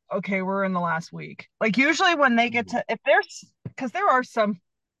like, okay, we're in the last week. Like usually when they get to, because there are some,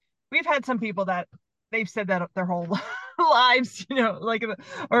 we've had some people that they've said that their whole lives, like,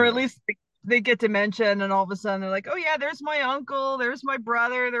 or at least they get dementia and all of a sudden they're like, oh yeah, there's my uncle, there's my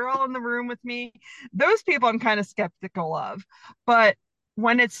brother, they're all in the room with me. Those people I'm kind of skeptical of. But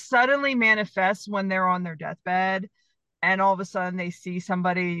when it suddenly manifests when they're on their deathbed and all of a sudden they see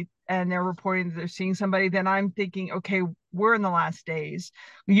somebody and they're reporting that they're seeing somebody, then I'm thinking, okay, we're in the last days.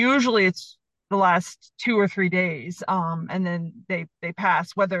 Usually it's the last 2 or 3 days. And then they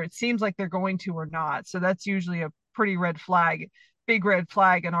pass, whether it seems like they're going to or not. So that's usually a pretty big red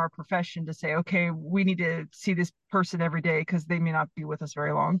flag in our profession to say, okay, we need to see this person every day because they may not be with us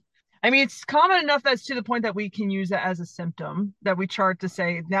very long. I mean, it's common enough that's to the point that we can use it as a symptom that we chart to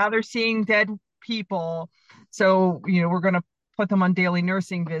say, now they're seeing dead people. So, we're going to put them on daily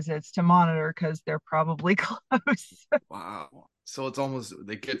nursing visits to monitor because they're probably close. Wow. So it's almost,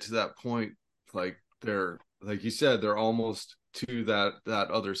 they get to that point, like they're, like you said, they're almost to that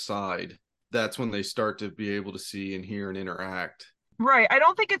other side. That's when they start to be able to see and hear and interact. Right. I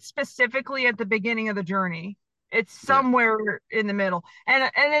don't think it's specifically at the beginning of the journey. It's somewhere in the middle. And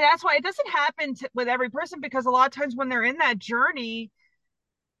that's why it doesn't happen with every person, because a lot of times when they're in that journey,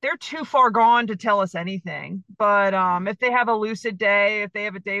 they're too far gone to tell us anything. But if they have a lucid day, if they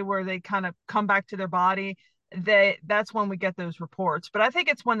have a day where they kind of come back to their body, that's when we get those reports. But I think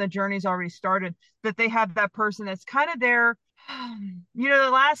it's when the journey's already started that they have that person that's kind of there.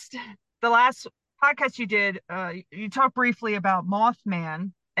 The last podcast you did, you talked briefly about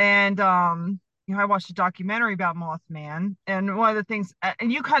Mothman, and I watched a documentary about Mothman, and one of the things,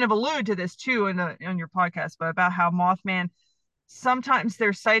 and you kind of allude to this too on your podcast, but about how Mothman, sometimes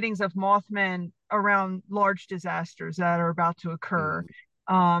there's sightings of Mothman around large disasters that are about to occur.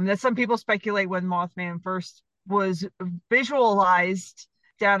 That some people speculate when Mothman first was visualized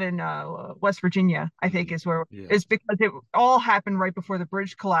down in West Virginia, I think is where is because it all happened right before the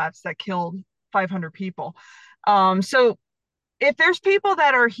bridge collapse that killed 500 people. So if there's people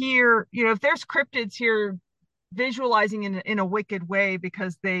that are here, if there's cryptids here visualizing in a wicked way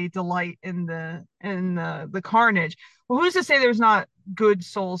because they delight in the carnage, well, who's to say there's not good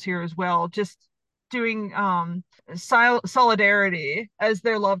souls here as well, just doing solidarity as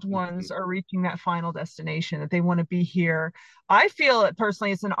their loved ones are reaching that final destination, that they want to be here. I feel it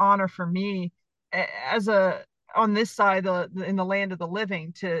personally, it's an honor for me as on this side in the land of the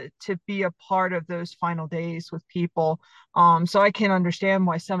living to be a part of those final days with people. So I can understand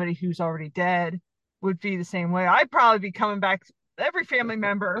why somebody who's already dead would be the same way. I'd probably be coming back, every family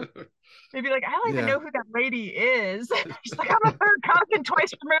member They'd be like, I don't even Yeah. know who that lady is. She's like, I'm a third cousin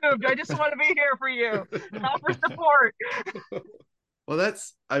twice removed. I just want to be here for you, not for support. Well,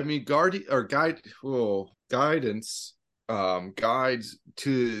 that's, I mean, guidance, guides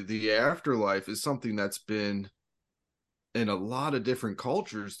to the afterlife is something that's been in a lot of different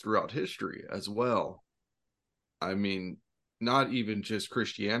cultures throughout history as well. I mean, not even just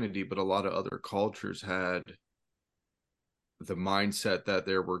Christianity, but a lot of other cultures had the mindset that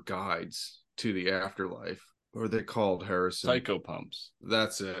there were guides to the afterlife. What are they called, Harrison? Psychopumps.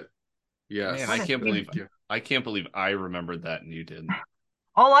 That's it. Yes. Man, I can't believe I remembered that and you didn't.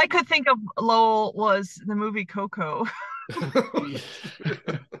 All I could think of, Lowell, was the movie Coco.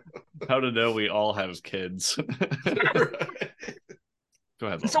 How to know we all have kids. Go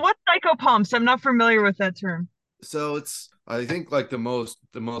ahead. So what's psychopumps? I'm not familiar with that term. So it's, I think, like the most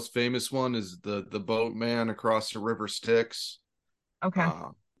famous one is the boatman across the river Styx. Okay.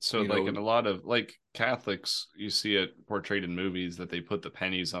 So like in a lot of like Catholics, you see it portrayed in movies that they put the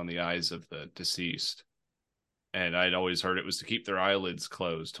pennies on the eyes of the deceased. And I'd always heard it was to keep their eyelids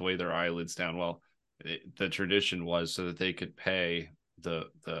closed, to weigh their eyelids down. Well, the tradition was so that they could pay the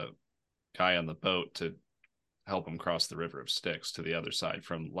guy on the boat to help him cross the river of Styx to the other side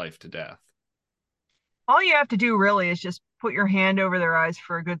from life to death. All you have to do really is just put your hand over their eyes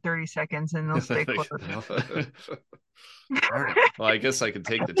for a good 30 seconds and they'll stay closed. All right. Well, I guess I could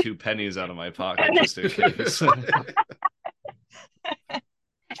take the 2 pennies out of my pocket just in case.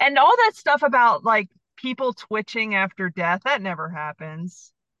 And all that stuff about like people twitching after death, that never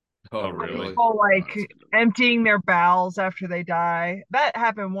happens. Oh, really? People like emptying their bowels after they die. That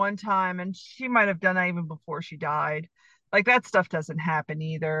happened one time, and she might have done that even before she died. Like that stuff doesn't happen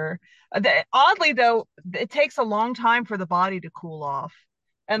either. Oddly though, it takes a long time for the body to cool off.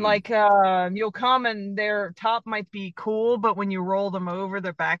 And like you'll come and their top might be cool, but when you roll them over,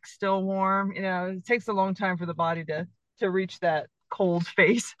 their back's still warm. You know, it takes a long time for the body to reach that cold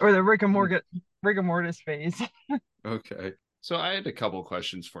phase or the rigor mortis phase. Okay. So I had a couple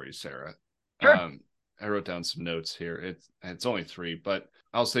questions for you, Sarah. Sure. I wrote down some notes here. It's only 3, but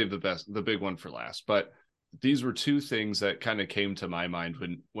I'll save the big one for last. But these were 2 things that kind of came to my mind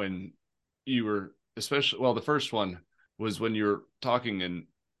when you were, especially, well, the first one was when you were talking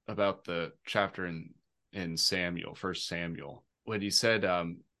about the chapter in Samuel, 1 Samuel, when he said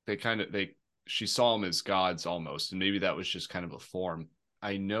she saw him as gods almost, and maybe that was just kind of a form.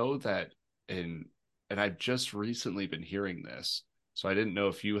 I know that and I've just recently been hearing this, so I didn't know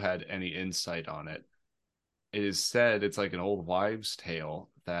if you had any insight on it. It is said, it's like an old wives' tale,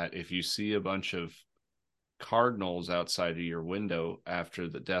 that if you see a bunch of cardinals outside of your window after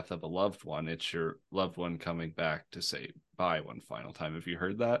the death of a loved one, it's your loved one coming back to say bye one final time. Have you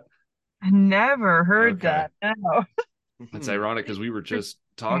heard that? I never heard that. No. It's ironic because we were just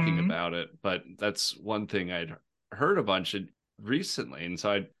talking about it, but that's one thing I'd heard a bunch of recently, and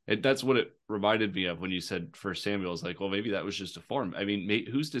so that's what it reminded me of when you said 1 Samuel. Is like, well, maybe that was just a form. I mean,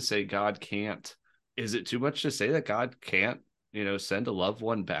 who's to say God can't? Is it too much to say that God can't, send a loved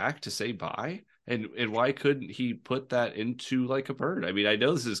one back to say bye? And why couldn't he put that into like a bird? I mean, I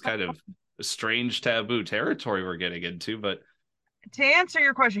know this is kind of a strange taboo territory we're getting into, but to answer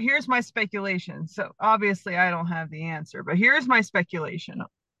your question, here's my speculation. So obviously I don't have the answer, but here's my speculation.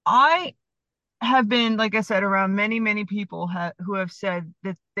 I have been, like I said, around many, many people who have said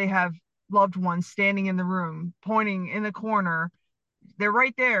that they have loved ones standing in the room, pointing in the corner. They're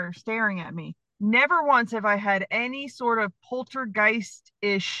right there staring at me. Never once have I had any sort of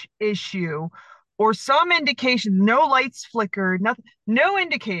poltergeist-ish issue or some indication, no lights flickered, nothing, no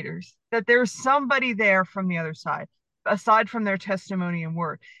indicators that there's somebody there from the other side, aside from their testimony and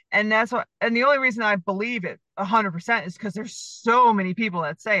word. And the only reason I believe it 100% is because there's so many people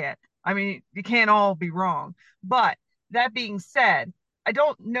that say it. I mean, you can't all be wrong. But that being said, I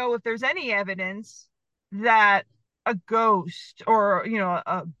don't know if there's any evidence that a ghost or,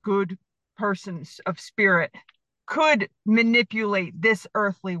 a good person of spirit could manipulate this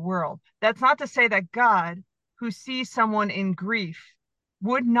earthly world. That's not to say that God, who sees someone in grief,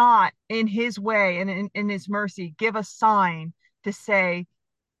 would not, in his way and in his mercy, give a sign to say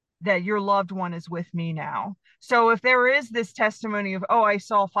that your loved one is with me now. So if there is this testimony of, I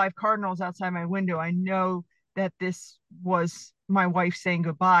saw 5 cardinals outside my window, I know that this was my wife saying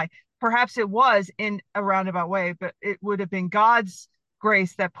goodbye. Perhaps it was in a roundabout way, but it would have been God's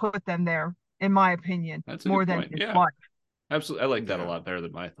grace that put them there, in my opinion, that's more than his wife. Absolutely. I like that a lot better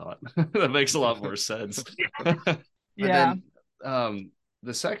than my thought. That makes a lot more sense. Yeah. Then,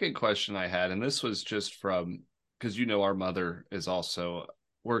 the second question I had, and this was just from, because our mother is also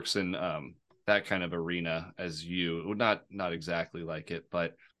works in that kind of arena as you, not exactly like it,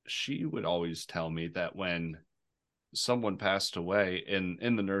 but she would always tell me that when someone passed away in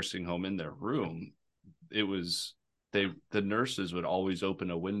the nursing home in their room, it was the nurses would always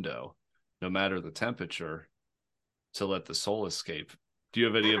open a window, no matter the temperature, to let the soul escape. Do you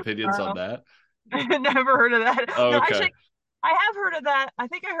have any opinions on that? Never heard of that. Oh, No, okay. actually, I have heard of that. I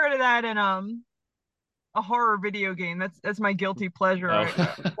think I heard of that in a horror video game. That's my guilty pleasure.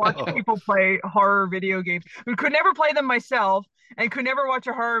 I watch people play horror video games. I could never play them myself and could never watch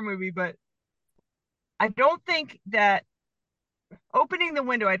a horror movie, but I don't think that opening the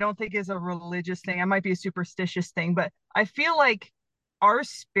window, I don't think is a religious thing. I might be a superstitious thing, but I feel like our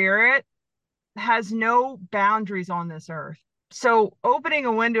spirit has no boundaries on this earth. So opening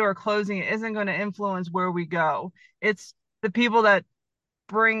a window or closing it isn't going to influence where we go. It's the people that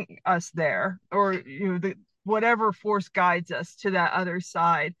bring us there, or the whatever force guides us to that other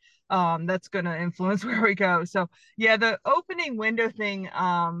side, that's going to influence where we go. So yeah, the opening window thing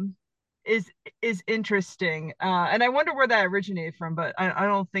is interesting, and I wonder where that originated from, but I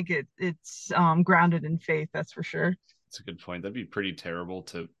don't think it's grounded in faith, that's for sure. That's a good point. That'd be pretty terrible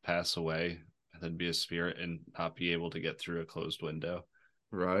to pass away and then be a spirit and not be able to get through a closed window.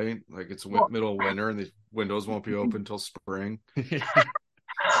 Right? Like it's Well, middle of winter and the windows won't be open until spring.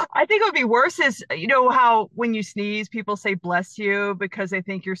 I think it would be worse is, how when you sneeze, people say bless you because they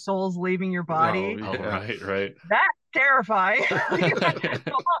think your soul's leaving your body. Oh, Oh, yeah. right. That's terrifying.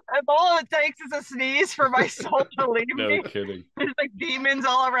 If all it takes is a sneeze for my soul to leave No me, kidding. there's like demons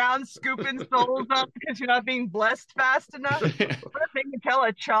all around scooping souls up because you're not being blessed fast enough. What a thing to tell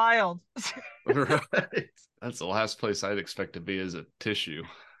a child. Right. That's the last place I'd expect to be, is a tissue.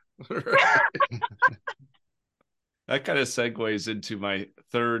 Right. That kind of segues into my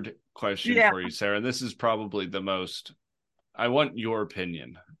third question Yeah. for you, Sarah. And this is probably the most, I want your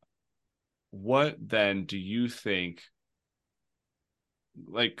opinion. What then do you think,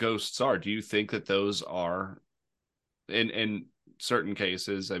 like, ghosts are? Do you think that those are, in certain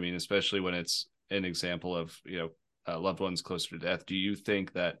cases, I mean, especially when it's an example of, loved ones closer to death, do you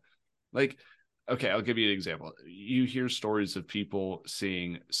think that, like, okay, I'll give you an example. You hear stories of people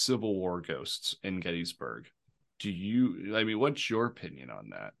seeing Civil War ghosts in Gettysburg. What's your opinion on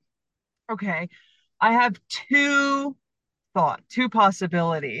that? Okay. I have two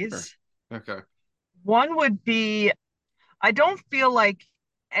possibilities. Sure. Okay. One would be, I don't feel like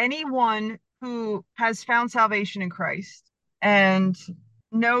anyone who has found salvation in Christ and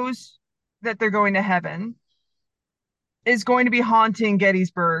knows that they're going to heaven is going to be haunting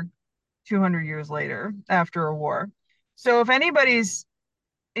Gettysburg 200 years later after a war. So if anybody's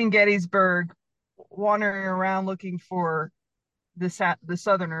in Gettysburg wandering around looking for the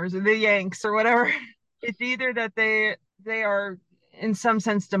Southerners or the Yanks or whatever, it's either that they are in some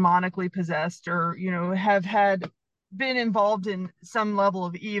sense demonically possessed, or have been involved in some level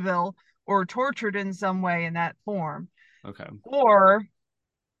of evil or tortured in some way in that form. Okay. Or,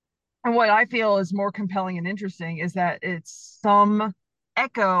 and what I feel is more compelling and interesting, is that it's some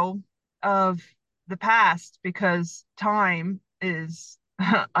echo of the past because time is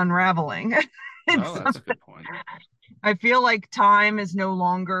unraveling. Oh, that's a good point. I feel like time is no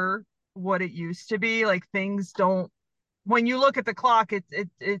longer what it used to be. Like things don't, when you look at the clock,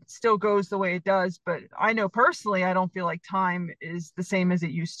 it still goes the way it does. But I know personally, I don't feel like time is the same as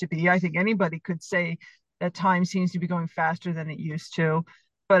it used to be. I think anybody could say that time seems to be going faster than it used to.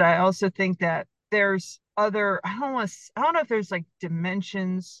 But I also think that there's other, I don't know if there's like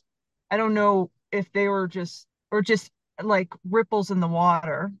dimensions. I don't know if they were just, or just like ripples in the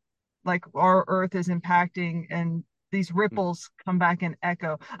water, like our earth is impacting, and these ripples come back and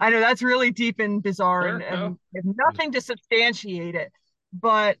echo. I know that's really deep and bizarre, Sure, and nothing to substantiate it,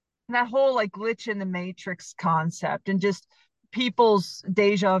 but that whole like glitch in the matrix concept and just people's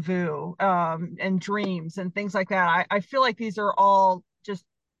deja vu, and dreams and things like that. I feel like these are all just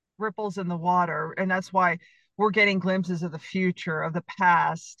ripples in the water, and that's why we're getting glimpses of the future, of the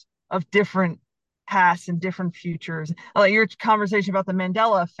past, of different pasts and different futures. Like your conversation about the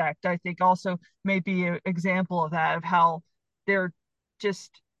Mandela effect, I think also may be an example of that, of how they're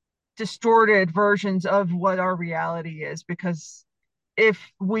just distorted versions of what our reality is. Because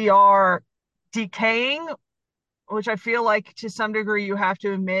if we are decaying, which I feel like to some degree you have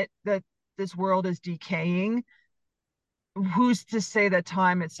to admit that this world is decaying, who's to say that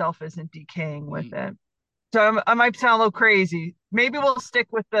time itself isn't decaying with it? So I might sound a little crazy. Maybe we'll stick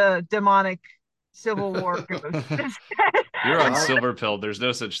with the demonic Civil War ghost. You're on Silver Pill. There's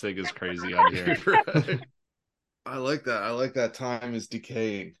no such thing as crazy on here. Right. I like that. I like that time is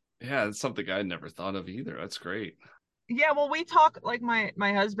decaying. Yeah, it's something I never thought of either. That's great. Yeah, well, we talk, like my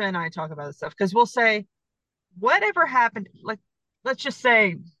husband and I talk about this stuff, because we'll say, whatever happened, like let's just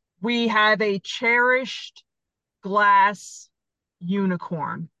say we have a cherished glass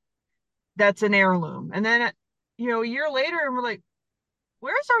unicorn that's an heirloom. And then, a year later, and we're like,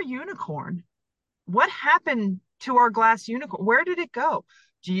 where's our unicorn? What happened to our glass unicorn? Where did it go?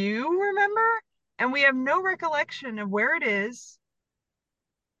 Do you remember? And we have no recollection of where it is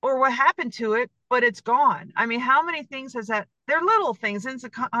or what happened to it, but it's gone. I mean, how many things has that? They're little things,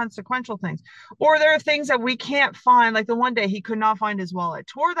 inconsequential things, or there are things that we can't find. Like the one day he could not find his wallet,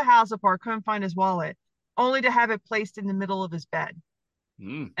 tore the house apart, couldn't find his wallet, only to have it placed in the middle of his bed.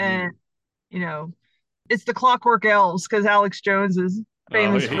 Mm. And, you know, it's the Clockwork Elves because Alex Jones is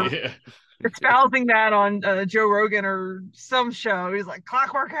famous for espousing that on Joe Rogan or some show. He's like,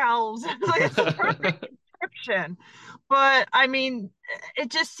 Clockwork Elves. It's a perfect description. But I mean, it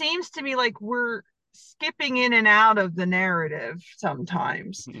just seems to me like we're skipping in and out of the narrative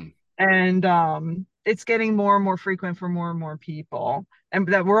sometimes. And it's getting more and more frequent for more and more people. And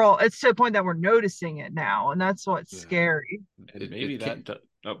that it's to the point that we're noticing it now. And that's what's scary. And maybe that.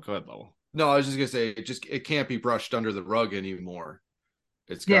 Oh, go ahead, Lowell. No, I was just gonna say it can't be brushed under the rug anymore.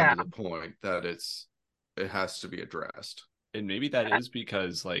 It's gotten to the point that it has to be addressed. And maybe that is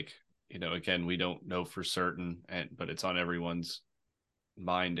because, like, again, we don't know for certain, but it's on everyone's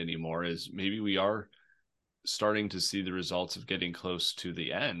mind anymore, is maybe we are starting to see the results of getting close to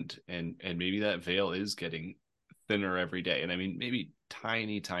the end, and maybe that veil is getting thinner every day. And I mean, maybe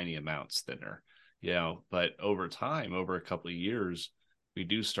tiny amounts thinner, but over time, over a couple of years, we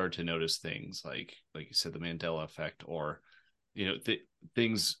do start to notice things like you said, the Mandela effect, or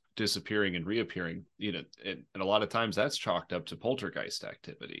things disappearing and reappearing, and a lot of times that's chalked up to poltergeist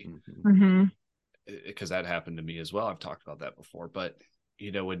activity, because that happened to me as well. I've talked about that before. But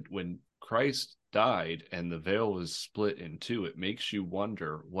when Christ died and the veil was split in two, it makes you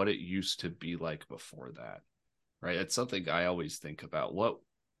wonder what it used to be like before that, right? It's something I always think about. What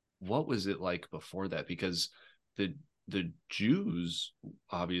was it like before that? Because the Jews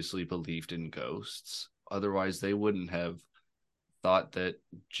obviously believed in ghosts, otherwise they wouldn't have thought that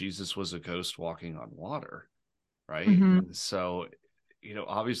Jesus was a ghost walking on water, right? So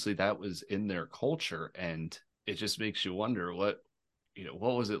obviously that was in their culture, and it just makes you wonder what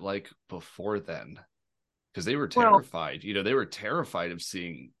was it like before then, because they were terrified. They were terrified of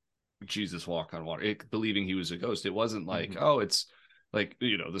seeing Jesus walk on water, believing he was a ghost. It wasn't like, oh, it's like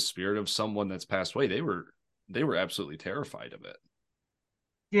the spirit of someone that's passed away. They were absolutely terrified of it.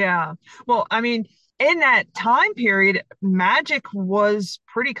 Yeah. Well, I mean, in that time period, magic was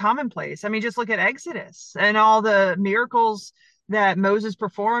pretty commonplace. I mean, just look at Exodus and all the miracles that Moses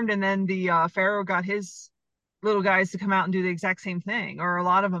performed, and then the Pharaoh got his little guys to come out and do the exact same thing, or a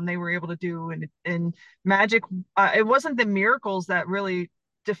lot of them they were able to do. And magic, it wasn't the miracles that really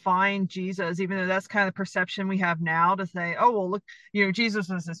defined Jesus, even though that's kind of the perception we have now, to say, oh well, look, Jesus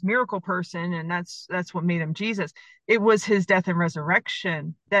was this miracle person and that's what made him Jesus. It was his death and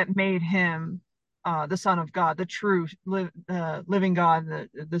resurrection that made him the Son of God, the true living God,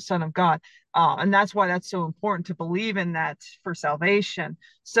 the Son of God. And that's why that's so important to believe in that for salvation.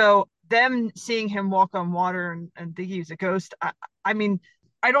 So them seeing him walk on water and think he was a ghost, I mean,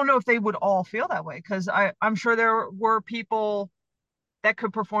 I don't know if they would all feel that way, because I'm sure there were people that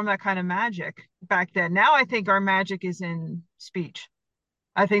could perform that kind of magic back then. Now I think our magic is in speech.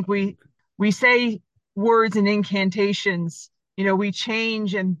 I think we say words and incantations, we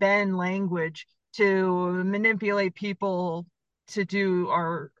change and bend language to manipulate people to do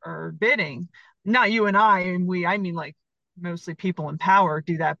our bidding. Not you and I mean like mostly people in power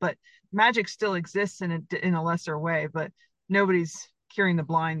do that, but magic still exists in a lesser way. But nobody's curing the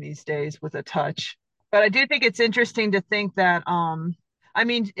blind these days with a touch. But I do think it's interesting to think that I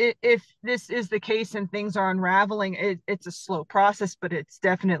mean, if this is the case and things are unraveling, it's a slow process, but it's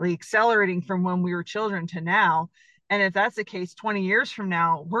definitely accelerating from when we were children to now. And if that's the case, 20 years from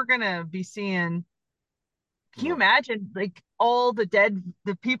now, we're going to be seeing, can you imagine like all the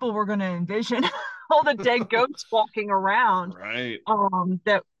people we're going to envision, all the dead ghosts walking around, right?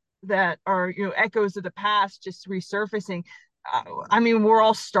 That are, echoes of the past just resurfacing. I mean, we're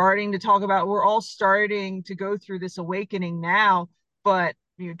all starting to go through this awakening now, but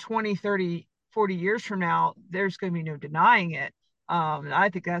 20, 30, 40 years from now, there's going to be no denying it. I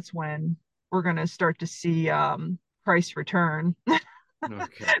think that's when we're going to start to see Christ's return.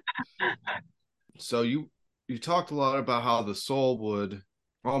 Okay. So you talked a lot about how the soul would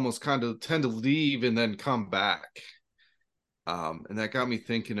almost kind of tend to leave and then come back. And that got me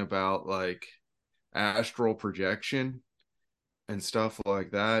thinking about like astral projection and stuff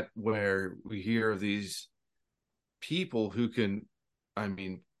like that, where we hear of these people who can, I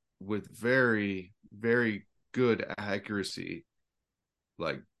mean, with very, very good accuracy,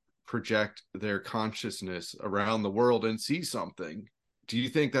 like project their consciousness around the world and see something. Do you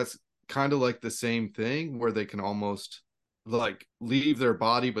think that's kind of like the same thing where they can almost like leave their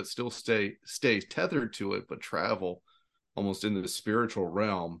body but still stay tethered to it, but travel almost into the spiritual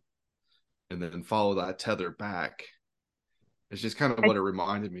realm and then follow that tether back? It's just kind of what it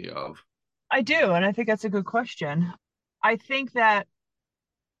reminded me of. I do, and I think that's a good question. I think that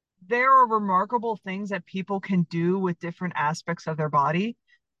there are remarkable things that people can do with different aspects of their body.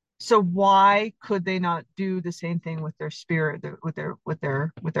 So why could they not do the same thing with their spirit, with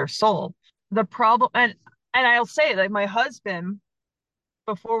their soul? The problem, and I'll say, like, my husband,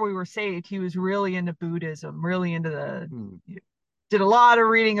 before we were saved, he was really into Buddhism, really into did a lot of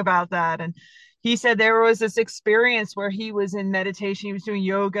reading about that. And he said there was this experience where he was in meditation, he was doing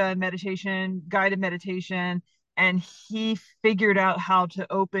yoga and meditation, guided meditation, and he figured out how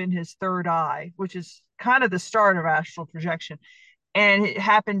to open his third eye, which is kind of the start of astral projection. And it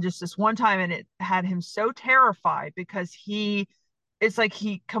happened just this one time, and it had him so terrified because it's like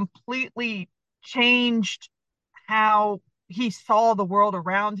he completely changed how he saw the world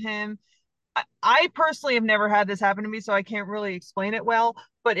around him. I personally have never had this happen to me, so I can't really explain it well,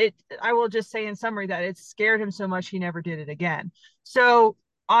 but I will just say in summary that it scared him so much he never did it again. So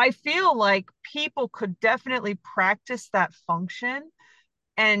I feel like people could definitely practice that function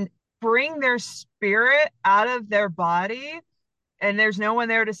and bring their spirit out of their body, and there's no one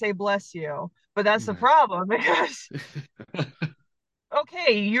there to say bless you. But that's the problem, because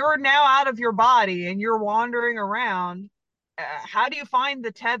okay, you're now out of your body and you're wandering around. How do you find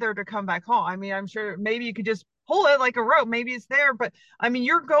the tether to come back home? I mean, I'm sure maybe you could just pull it like a rope. Maybe it's there, but I mean,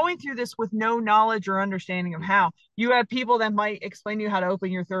 you're going through this with no knowledge or understanding of how. You have people that might explain to you how to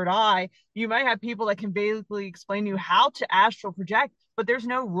open your third eye. You might have people that can basically explain to you how to astral project, but there's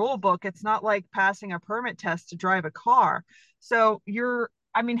no rule book. It's not like passing a permit test to drive a car. So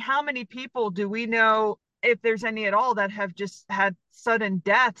I mean, how many people do we know, if there's any at all, that have just had sudden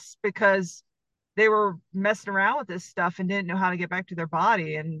deaths because they were messing around with this stuff and didn't know how to get back to their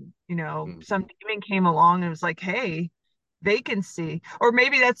body? And some demon came along and was like, hey, they can see. Or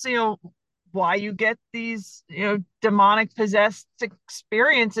maybe that's why you get these demonic possessed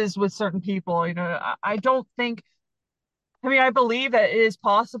experiences with certain people. I don't think, I mean, I believe that it is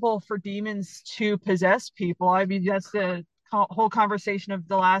possible for demons to possess people. I mean, that's the whole conversation of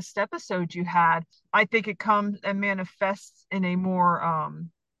the last episode you had. I think it comes and manifests in a more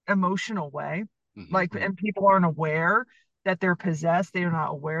emotional way. Like, and people aren't aware that they're possessed. They are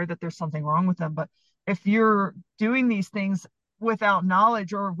not aware that there's something wrong with them. But if you're doing these things without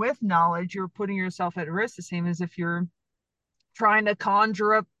knowledge, or with knowledge, you're putting yourself at risk, the same as if you're trying to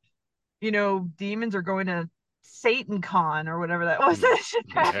conjure up, demons, or going to Satan Con or whatever that was.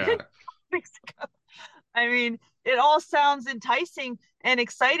 Yeah. I mean, it all sounds enticing and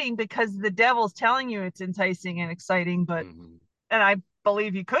exciting because the devil's telling you it's enticing and exciting, but and I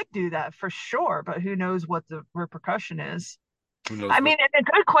believe you could do that for sure, but who knows what the repercussion is. I mean, and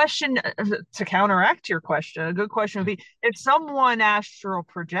a good question to counteract your question, a good question would be, if someone astral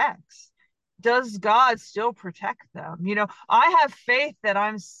projects, does God still protect them? I have faith that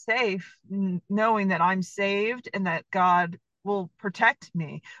I'm safe, knowing that I'm saved and that God will protect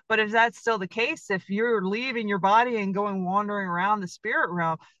me. But if that's still the case, if you're leaving your body and going wandering around the spirit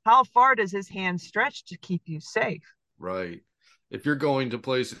realm, how far does his hand stretch to keep you safe? Right. If you're going to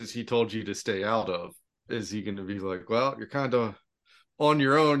places he told you to stay out of, is he going to be like, well, you're kind of on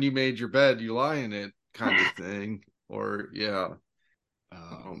your own, you made your bed, you lie in it, kind of thing? Or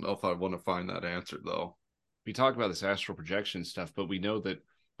I don't know if I want to find that answer, though. We talk about this astral projection stuff, but we know that,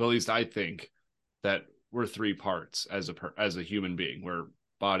 well, at least I think that we're three parts as a human being. We're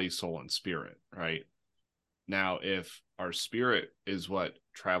body, soul, and spirit, right? Now, if our spirit is what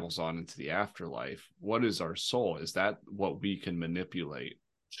travels on into the afterlife, what is our soul? Is that what we can manipulate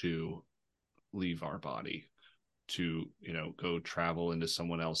to leave our body, to go travel into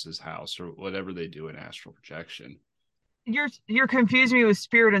someone else's house, or whatever they do in astral projection? You're confusing me with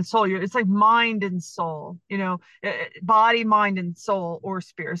spirit and soul. It's like mind and soul, body, mind, and soul, or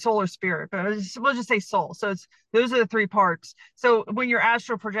spirit, soul or spirit, but we'll just say soul. So those are the three parts. So when you're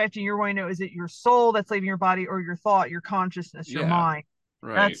astral projecting, you're going to know, is it your soul that's leaving your body, or your thought, your consciousness, your mind?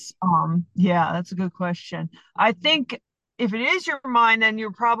 Right. That's that's a good question. I think if it is your mind, then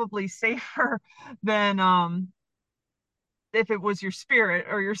you're probably safer than if it was your spirit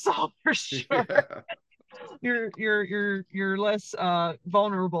or your soul, for sure. Yeah. You're less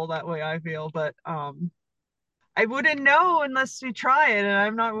vulnerable that way, I feel, but I wouldn't know unless we try it, and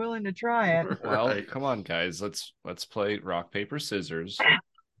I'm not willing to try it. Well, come on, guys, let's play rock, paper, scissors.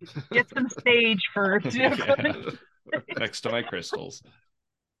 Get some sage first. Yeah. Next to my crystals.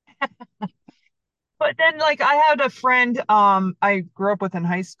 But then like I had a friend I grew up with in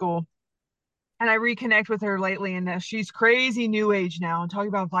high school, and I reconnect with her lately, and she's crazy new age now and talking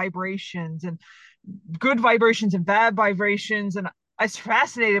about vibrations and good vibrations and bad vibrations. And I was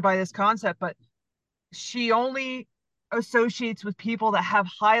fascinated by this concept, but she only associates with people that have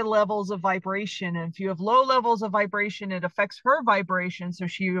high levels of vibration. And if you have low levels of vibration, it affects her vibration. So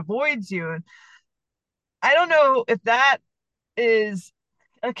she avoids you. And I don't know if that is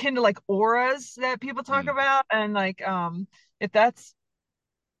akin to like auras that people talk Hmm. about, and like if that's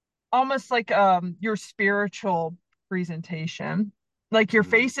almost like your spiritual presentation. Like your Mm.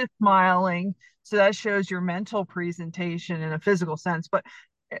 face is smiling, so that shows your mental presentation in a physical sense. But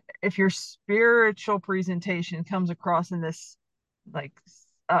if your spiritual presentation comes across in this like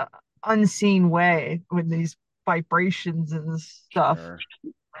uh, unseen way with these vibrations and stuff, Sure.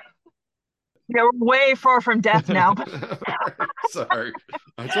 yeah, we're way far from death now. Sorry,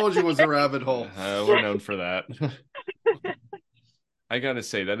 I told you it was a rabbit hole. We're known for that. I gotta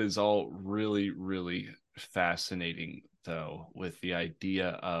say, that is all really, really fascinating, though, with the idea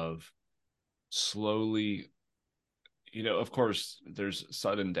of slowly, of course, there's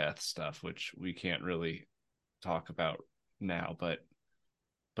sudden death stuff, which we can't really talk about now, but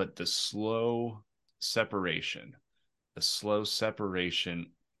separation, the slow separation,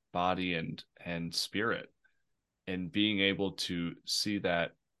 body and spirit, and being able to see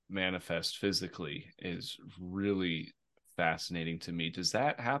that manifest physically is really fascinating to me. Does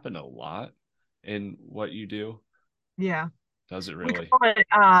that happen a lot in what you do? Yeah, Does it we really? call it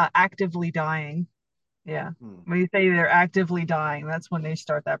actively dying. Yeah. Hmm. When you say they're actively dying, that's when they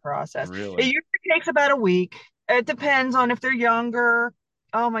start that process. It Really? usually takes about a week. It depends on if they're younger.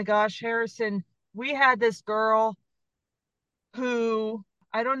 Oh my gosh, Harrison, we had this girl who,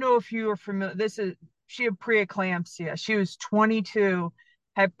 I don't know if you are familiar. She had preeclampsia. She was 22,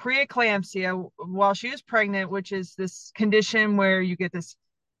 had preeclampsia while she was pregnant, which is this condition where you get this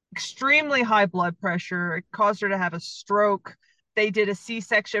extremely high blood pressure. It caused her to have a stroke. They did a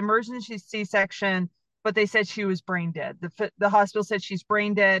C-section, emergency C-section, but they said she was brain dead. The hospital said she's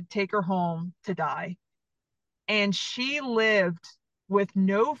brain dead, take her home to die. And she lived with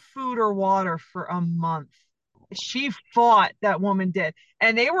no food or water for a month. She fought, that woman did.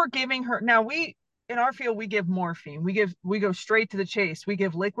 And they were giving her, now we in our field we give morphine. We go straight to the chase. We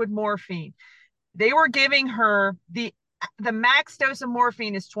give liquid morphine. They were giving her the max dose of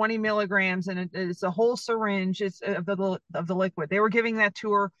morphine is 20 milligrams, and it's a whole syringe of the liquid. They were giving that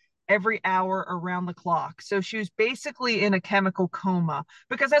to her every hour around the clock. So she was basically in a chemical coma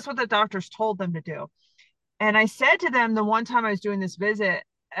because that's what the doctors told them to do. And I said to them the one time I was doing this visit,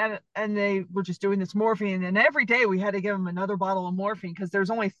 and they were just doing this morphine. And every day we had to give them another bottle of morphine because there's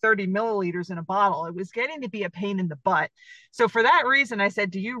only 30 milliliters in a bottle. It was getting to be a pain in the butt. So for that reason, I said,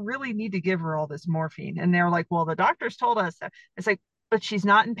 do you really need to give her all this morphine? And they're like, well, the doctors told us that. It's like, but she's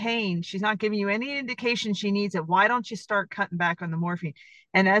not in pain. She's not giving you any indication she needs it. Why don't you start cutting back on the morphine?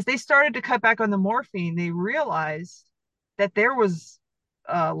 And as they started to cut back on the morphine, they realized that there was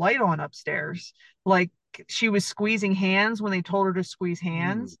a light on upstairs. Like she was squeezing hands when they told her to squeeze Hmm.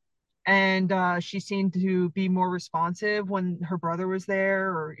 hands. And she seemed to be more responsive when her brother was there,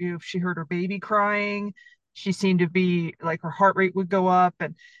 or if she heard her baby crying, she seemed to be like her heart rate would go up.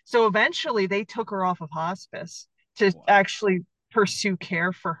 And so eventually they took her off of hospice to Wow. actually pursue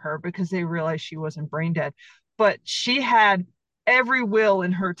care for her because they realized she wasn't brain dead. But she had every will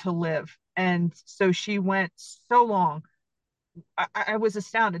in her to live. And so she went so long. I was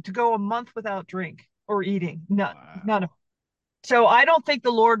astounded to go a month without drink or eating. None of. Wow. So I don't think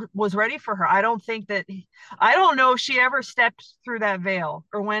the Lord was ready for her. I don't know if she ever stepped through that veil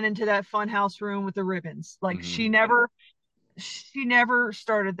or went into that funhouse room with the ribbons. Like Hmm. she never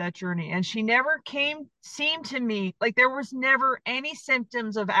started that journey, and she never seemed to me like there was never any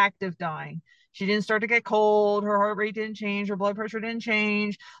symptoms of active dying. She didn't start to get cold, her heart rate didn't change, her blood pressure didn't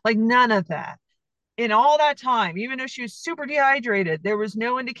change, like none of that in all that time. Even though she was super dehydrated, there was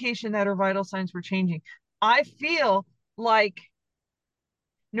no indication that her vital signs were changing. I feel like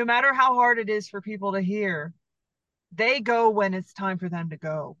no matter how hard it is for people to hear, they go when it's time for them to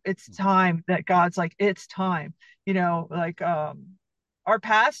go. It's time that God's like, it's time. Like our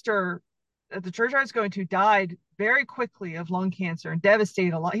pastor at the church I was going to died very quickly of lung cancer and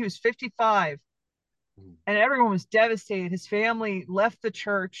devastated a lot. He was 55 and everyone was devastated. His family left the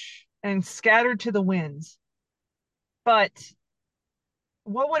church and scattered to the winds. But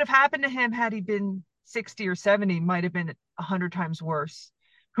what would have happened to him had he been 60 or 70 might have been 100 times worse.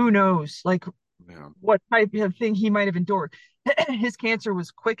 Who knows? Like Yeah. what type of thing he might have endured. His cancer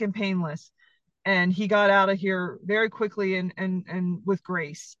was quick and painless, and he got out of here very quickly and with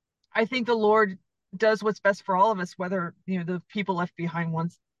grace. I think the Lord does what's best for all of us, whether, the people left behind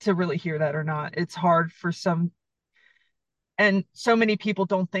wants to really hear that or not. It's hard for some, and so many people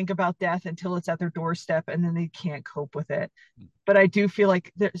don't think about death until it's at their doorstep, and then they can't cope with it. But I do feel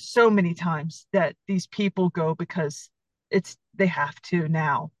like there's so many times that these people go because they have to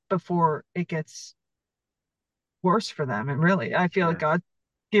now before it gets worse for them. And really, I feel like God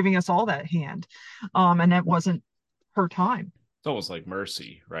giving us all that hand. And it wasn't her time. It's almost like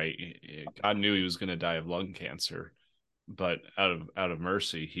mercy, right? God knew he was going to die of lung cancer, but out of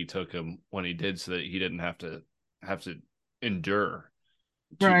mercy, he took him when he did, so that he didn't have to endure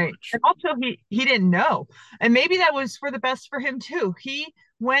too much. And also he didn't know. And maybe that was for the best for him too. He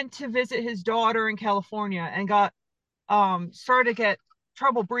went to visit his daughter in California and got started to get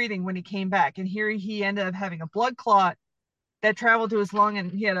trouble breathing when he came back. And here he ended up having a blood clot that traveled to his lung,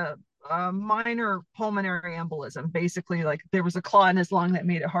 and he had a minor pulmonary embolism. Basically, like there was a clot in his lung that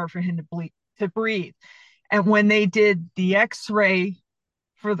made it hard for him to breathe. And when they did the x-ray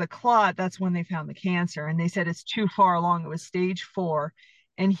for the clot, that's when they found the cancer, and they said it's too far along. It was stage 4,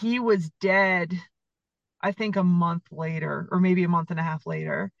 and he was dead, I think, a month later, or maybe a month and a half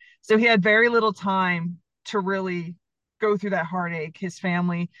later. So he had very little time to really go through that heartache. His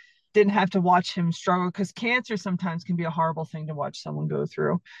family didn't have to watch him struggle, because cancer sometimes can be a horrible thing to watch someone go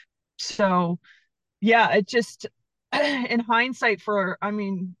through. So yeah, it just, in hindsight,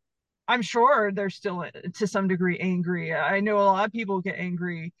 I'm sure they're still to some degree angry. I know a lot of people get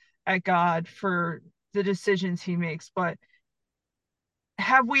angry at God for the decisions he makes, but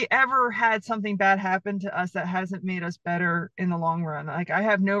have we ever had something bad happen to us that hasn't made us better in the long run? Like, I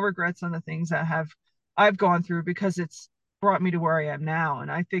have no regrets on the things that I've gone through, because it's brought me to where I am now.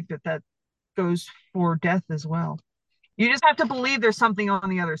 And I think that goes for death as well. You just have to believe there's something on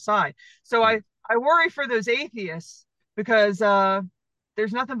the other side. So I worry for those atheists, because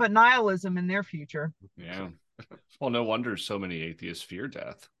there's nothing but nihilism in their future. Yeah. Well, no wonder so many atheists fear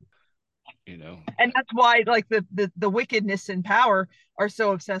death. And that's why, like, the wickedness in power are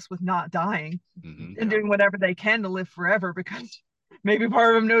so obsessed with not dying and doing whatever they can to live forever, because maybe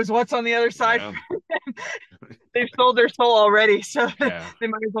part of them knows what's on the other side. They've sold their soul already, so they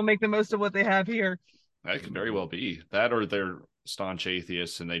might as well make the most of what they have here. That could very well be that, or they're staunch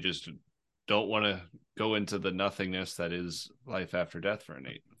atheists and they just don't want to go into the nothingness that is life after death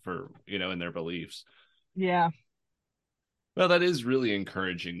for in their beliefs. Yeah. Well, that is really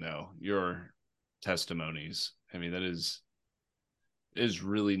encouraging, though, your testimonies. I mean, that is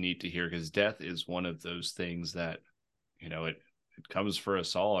really neat to hear, because death is one of those things that, it comes for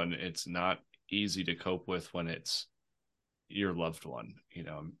us all, and it's not easy to cope with when it's your loved one.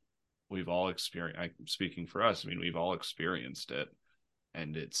 We've all experienced, speaking for us, we've all experienced it,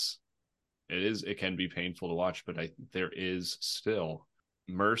 and it can be painful to watch, but there is still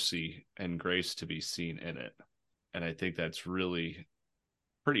mercy and grace to be seen in it. And I think that's really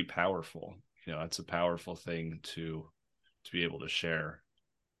pretty powerful. It's a powerful thing to be able to share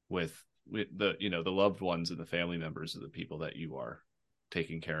with the, the loved ones and the family members of the people that you are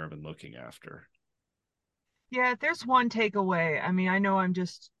taking care of and looking after. Yeah, there's one takeaway. I know I'm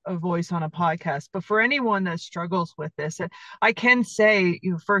just a voice on a podcast, but for anyone that struggles with this, I can say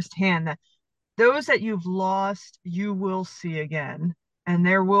firsthand that those that you've lost, you will see again. And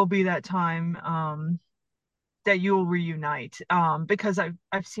there will be that time that you will reunite, because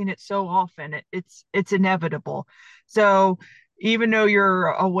I've seen it so often. It's inevitable. So even though you're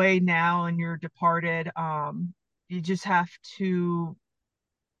away now and you're departed, you just have to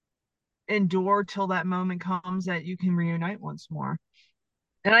endure till that moment comes that you can reunite once more.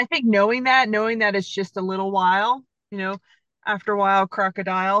 And I think knowing that it's just a little while, after a while,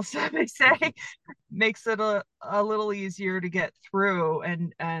 crocodiles, they say, makes it a little easier to get through,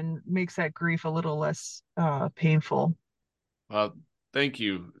 and makes that grief a little less painful. Well, thank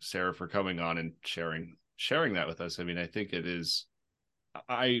you, Sarah, for coming on and sharing that with us. I think it is,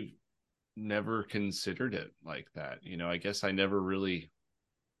 I never considered it like that. I guess I never really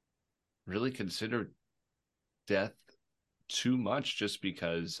considered death too much, just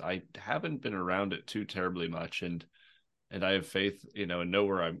because I haven't been around it too terribly much, and I have faith, and know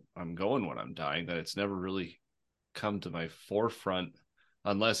where I'm going when I'm dying, that it's never really come to my forefront,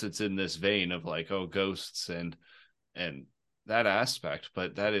 unless it's in this vein of like, oh, ghosts and that aspect.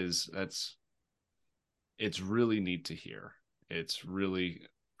 But it's really neat to hear. It's really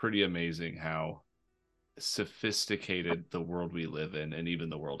pretty amazing how sophisticated the world we live in, and even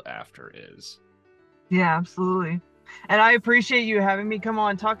the world after, is. Yeah, absolutely. And I appreciate you having me come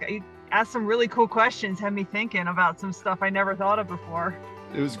on, talk. You asked some really cool questions, had me thinking about some stuff I never thought of before.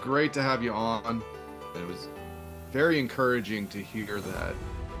 It was great to have you on. It was very encouraging to hear that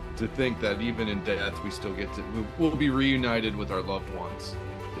to think that even in death, we still get to, we'll be reunited with our loved ones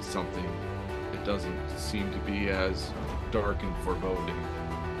is something that doesn't seem to be as dark and foreboding.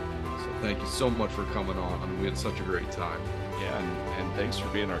 So thank you so much for coming on. We had such a great time. Yeah, and thanks for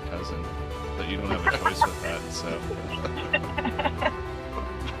being our cousin. But you don't have a choice with that, so.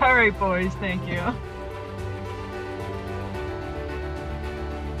 All right, boys. Thank you.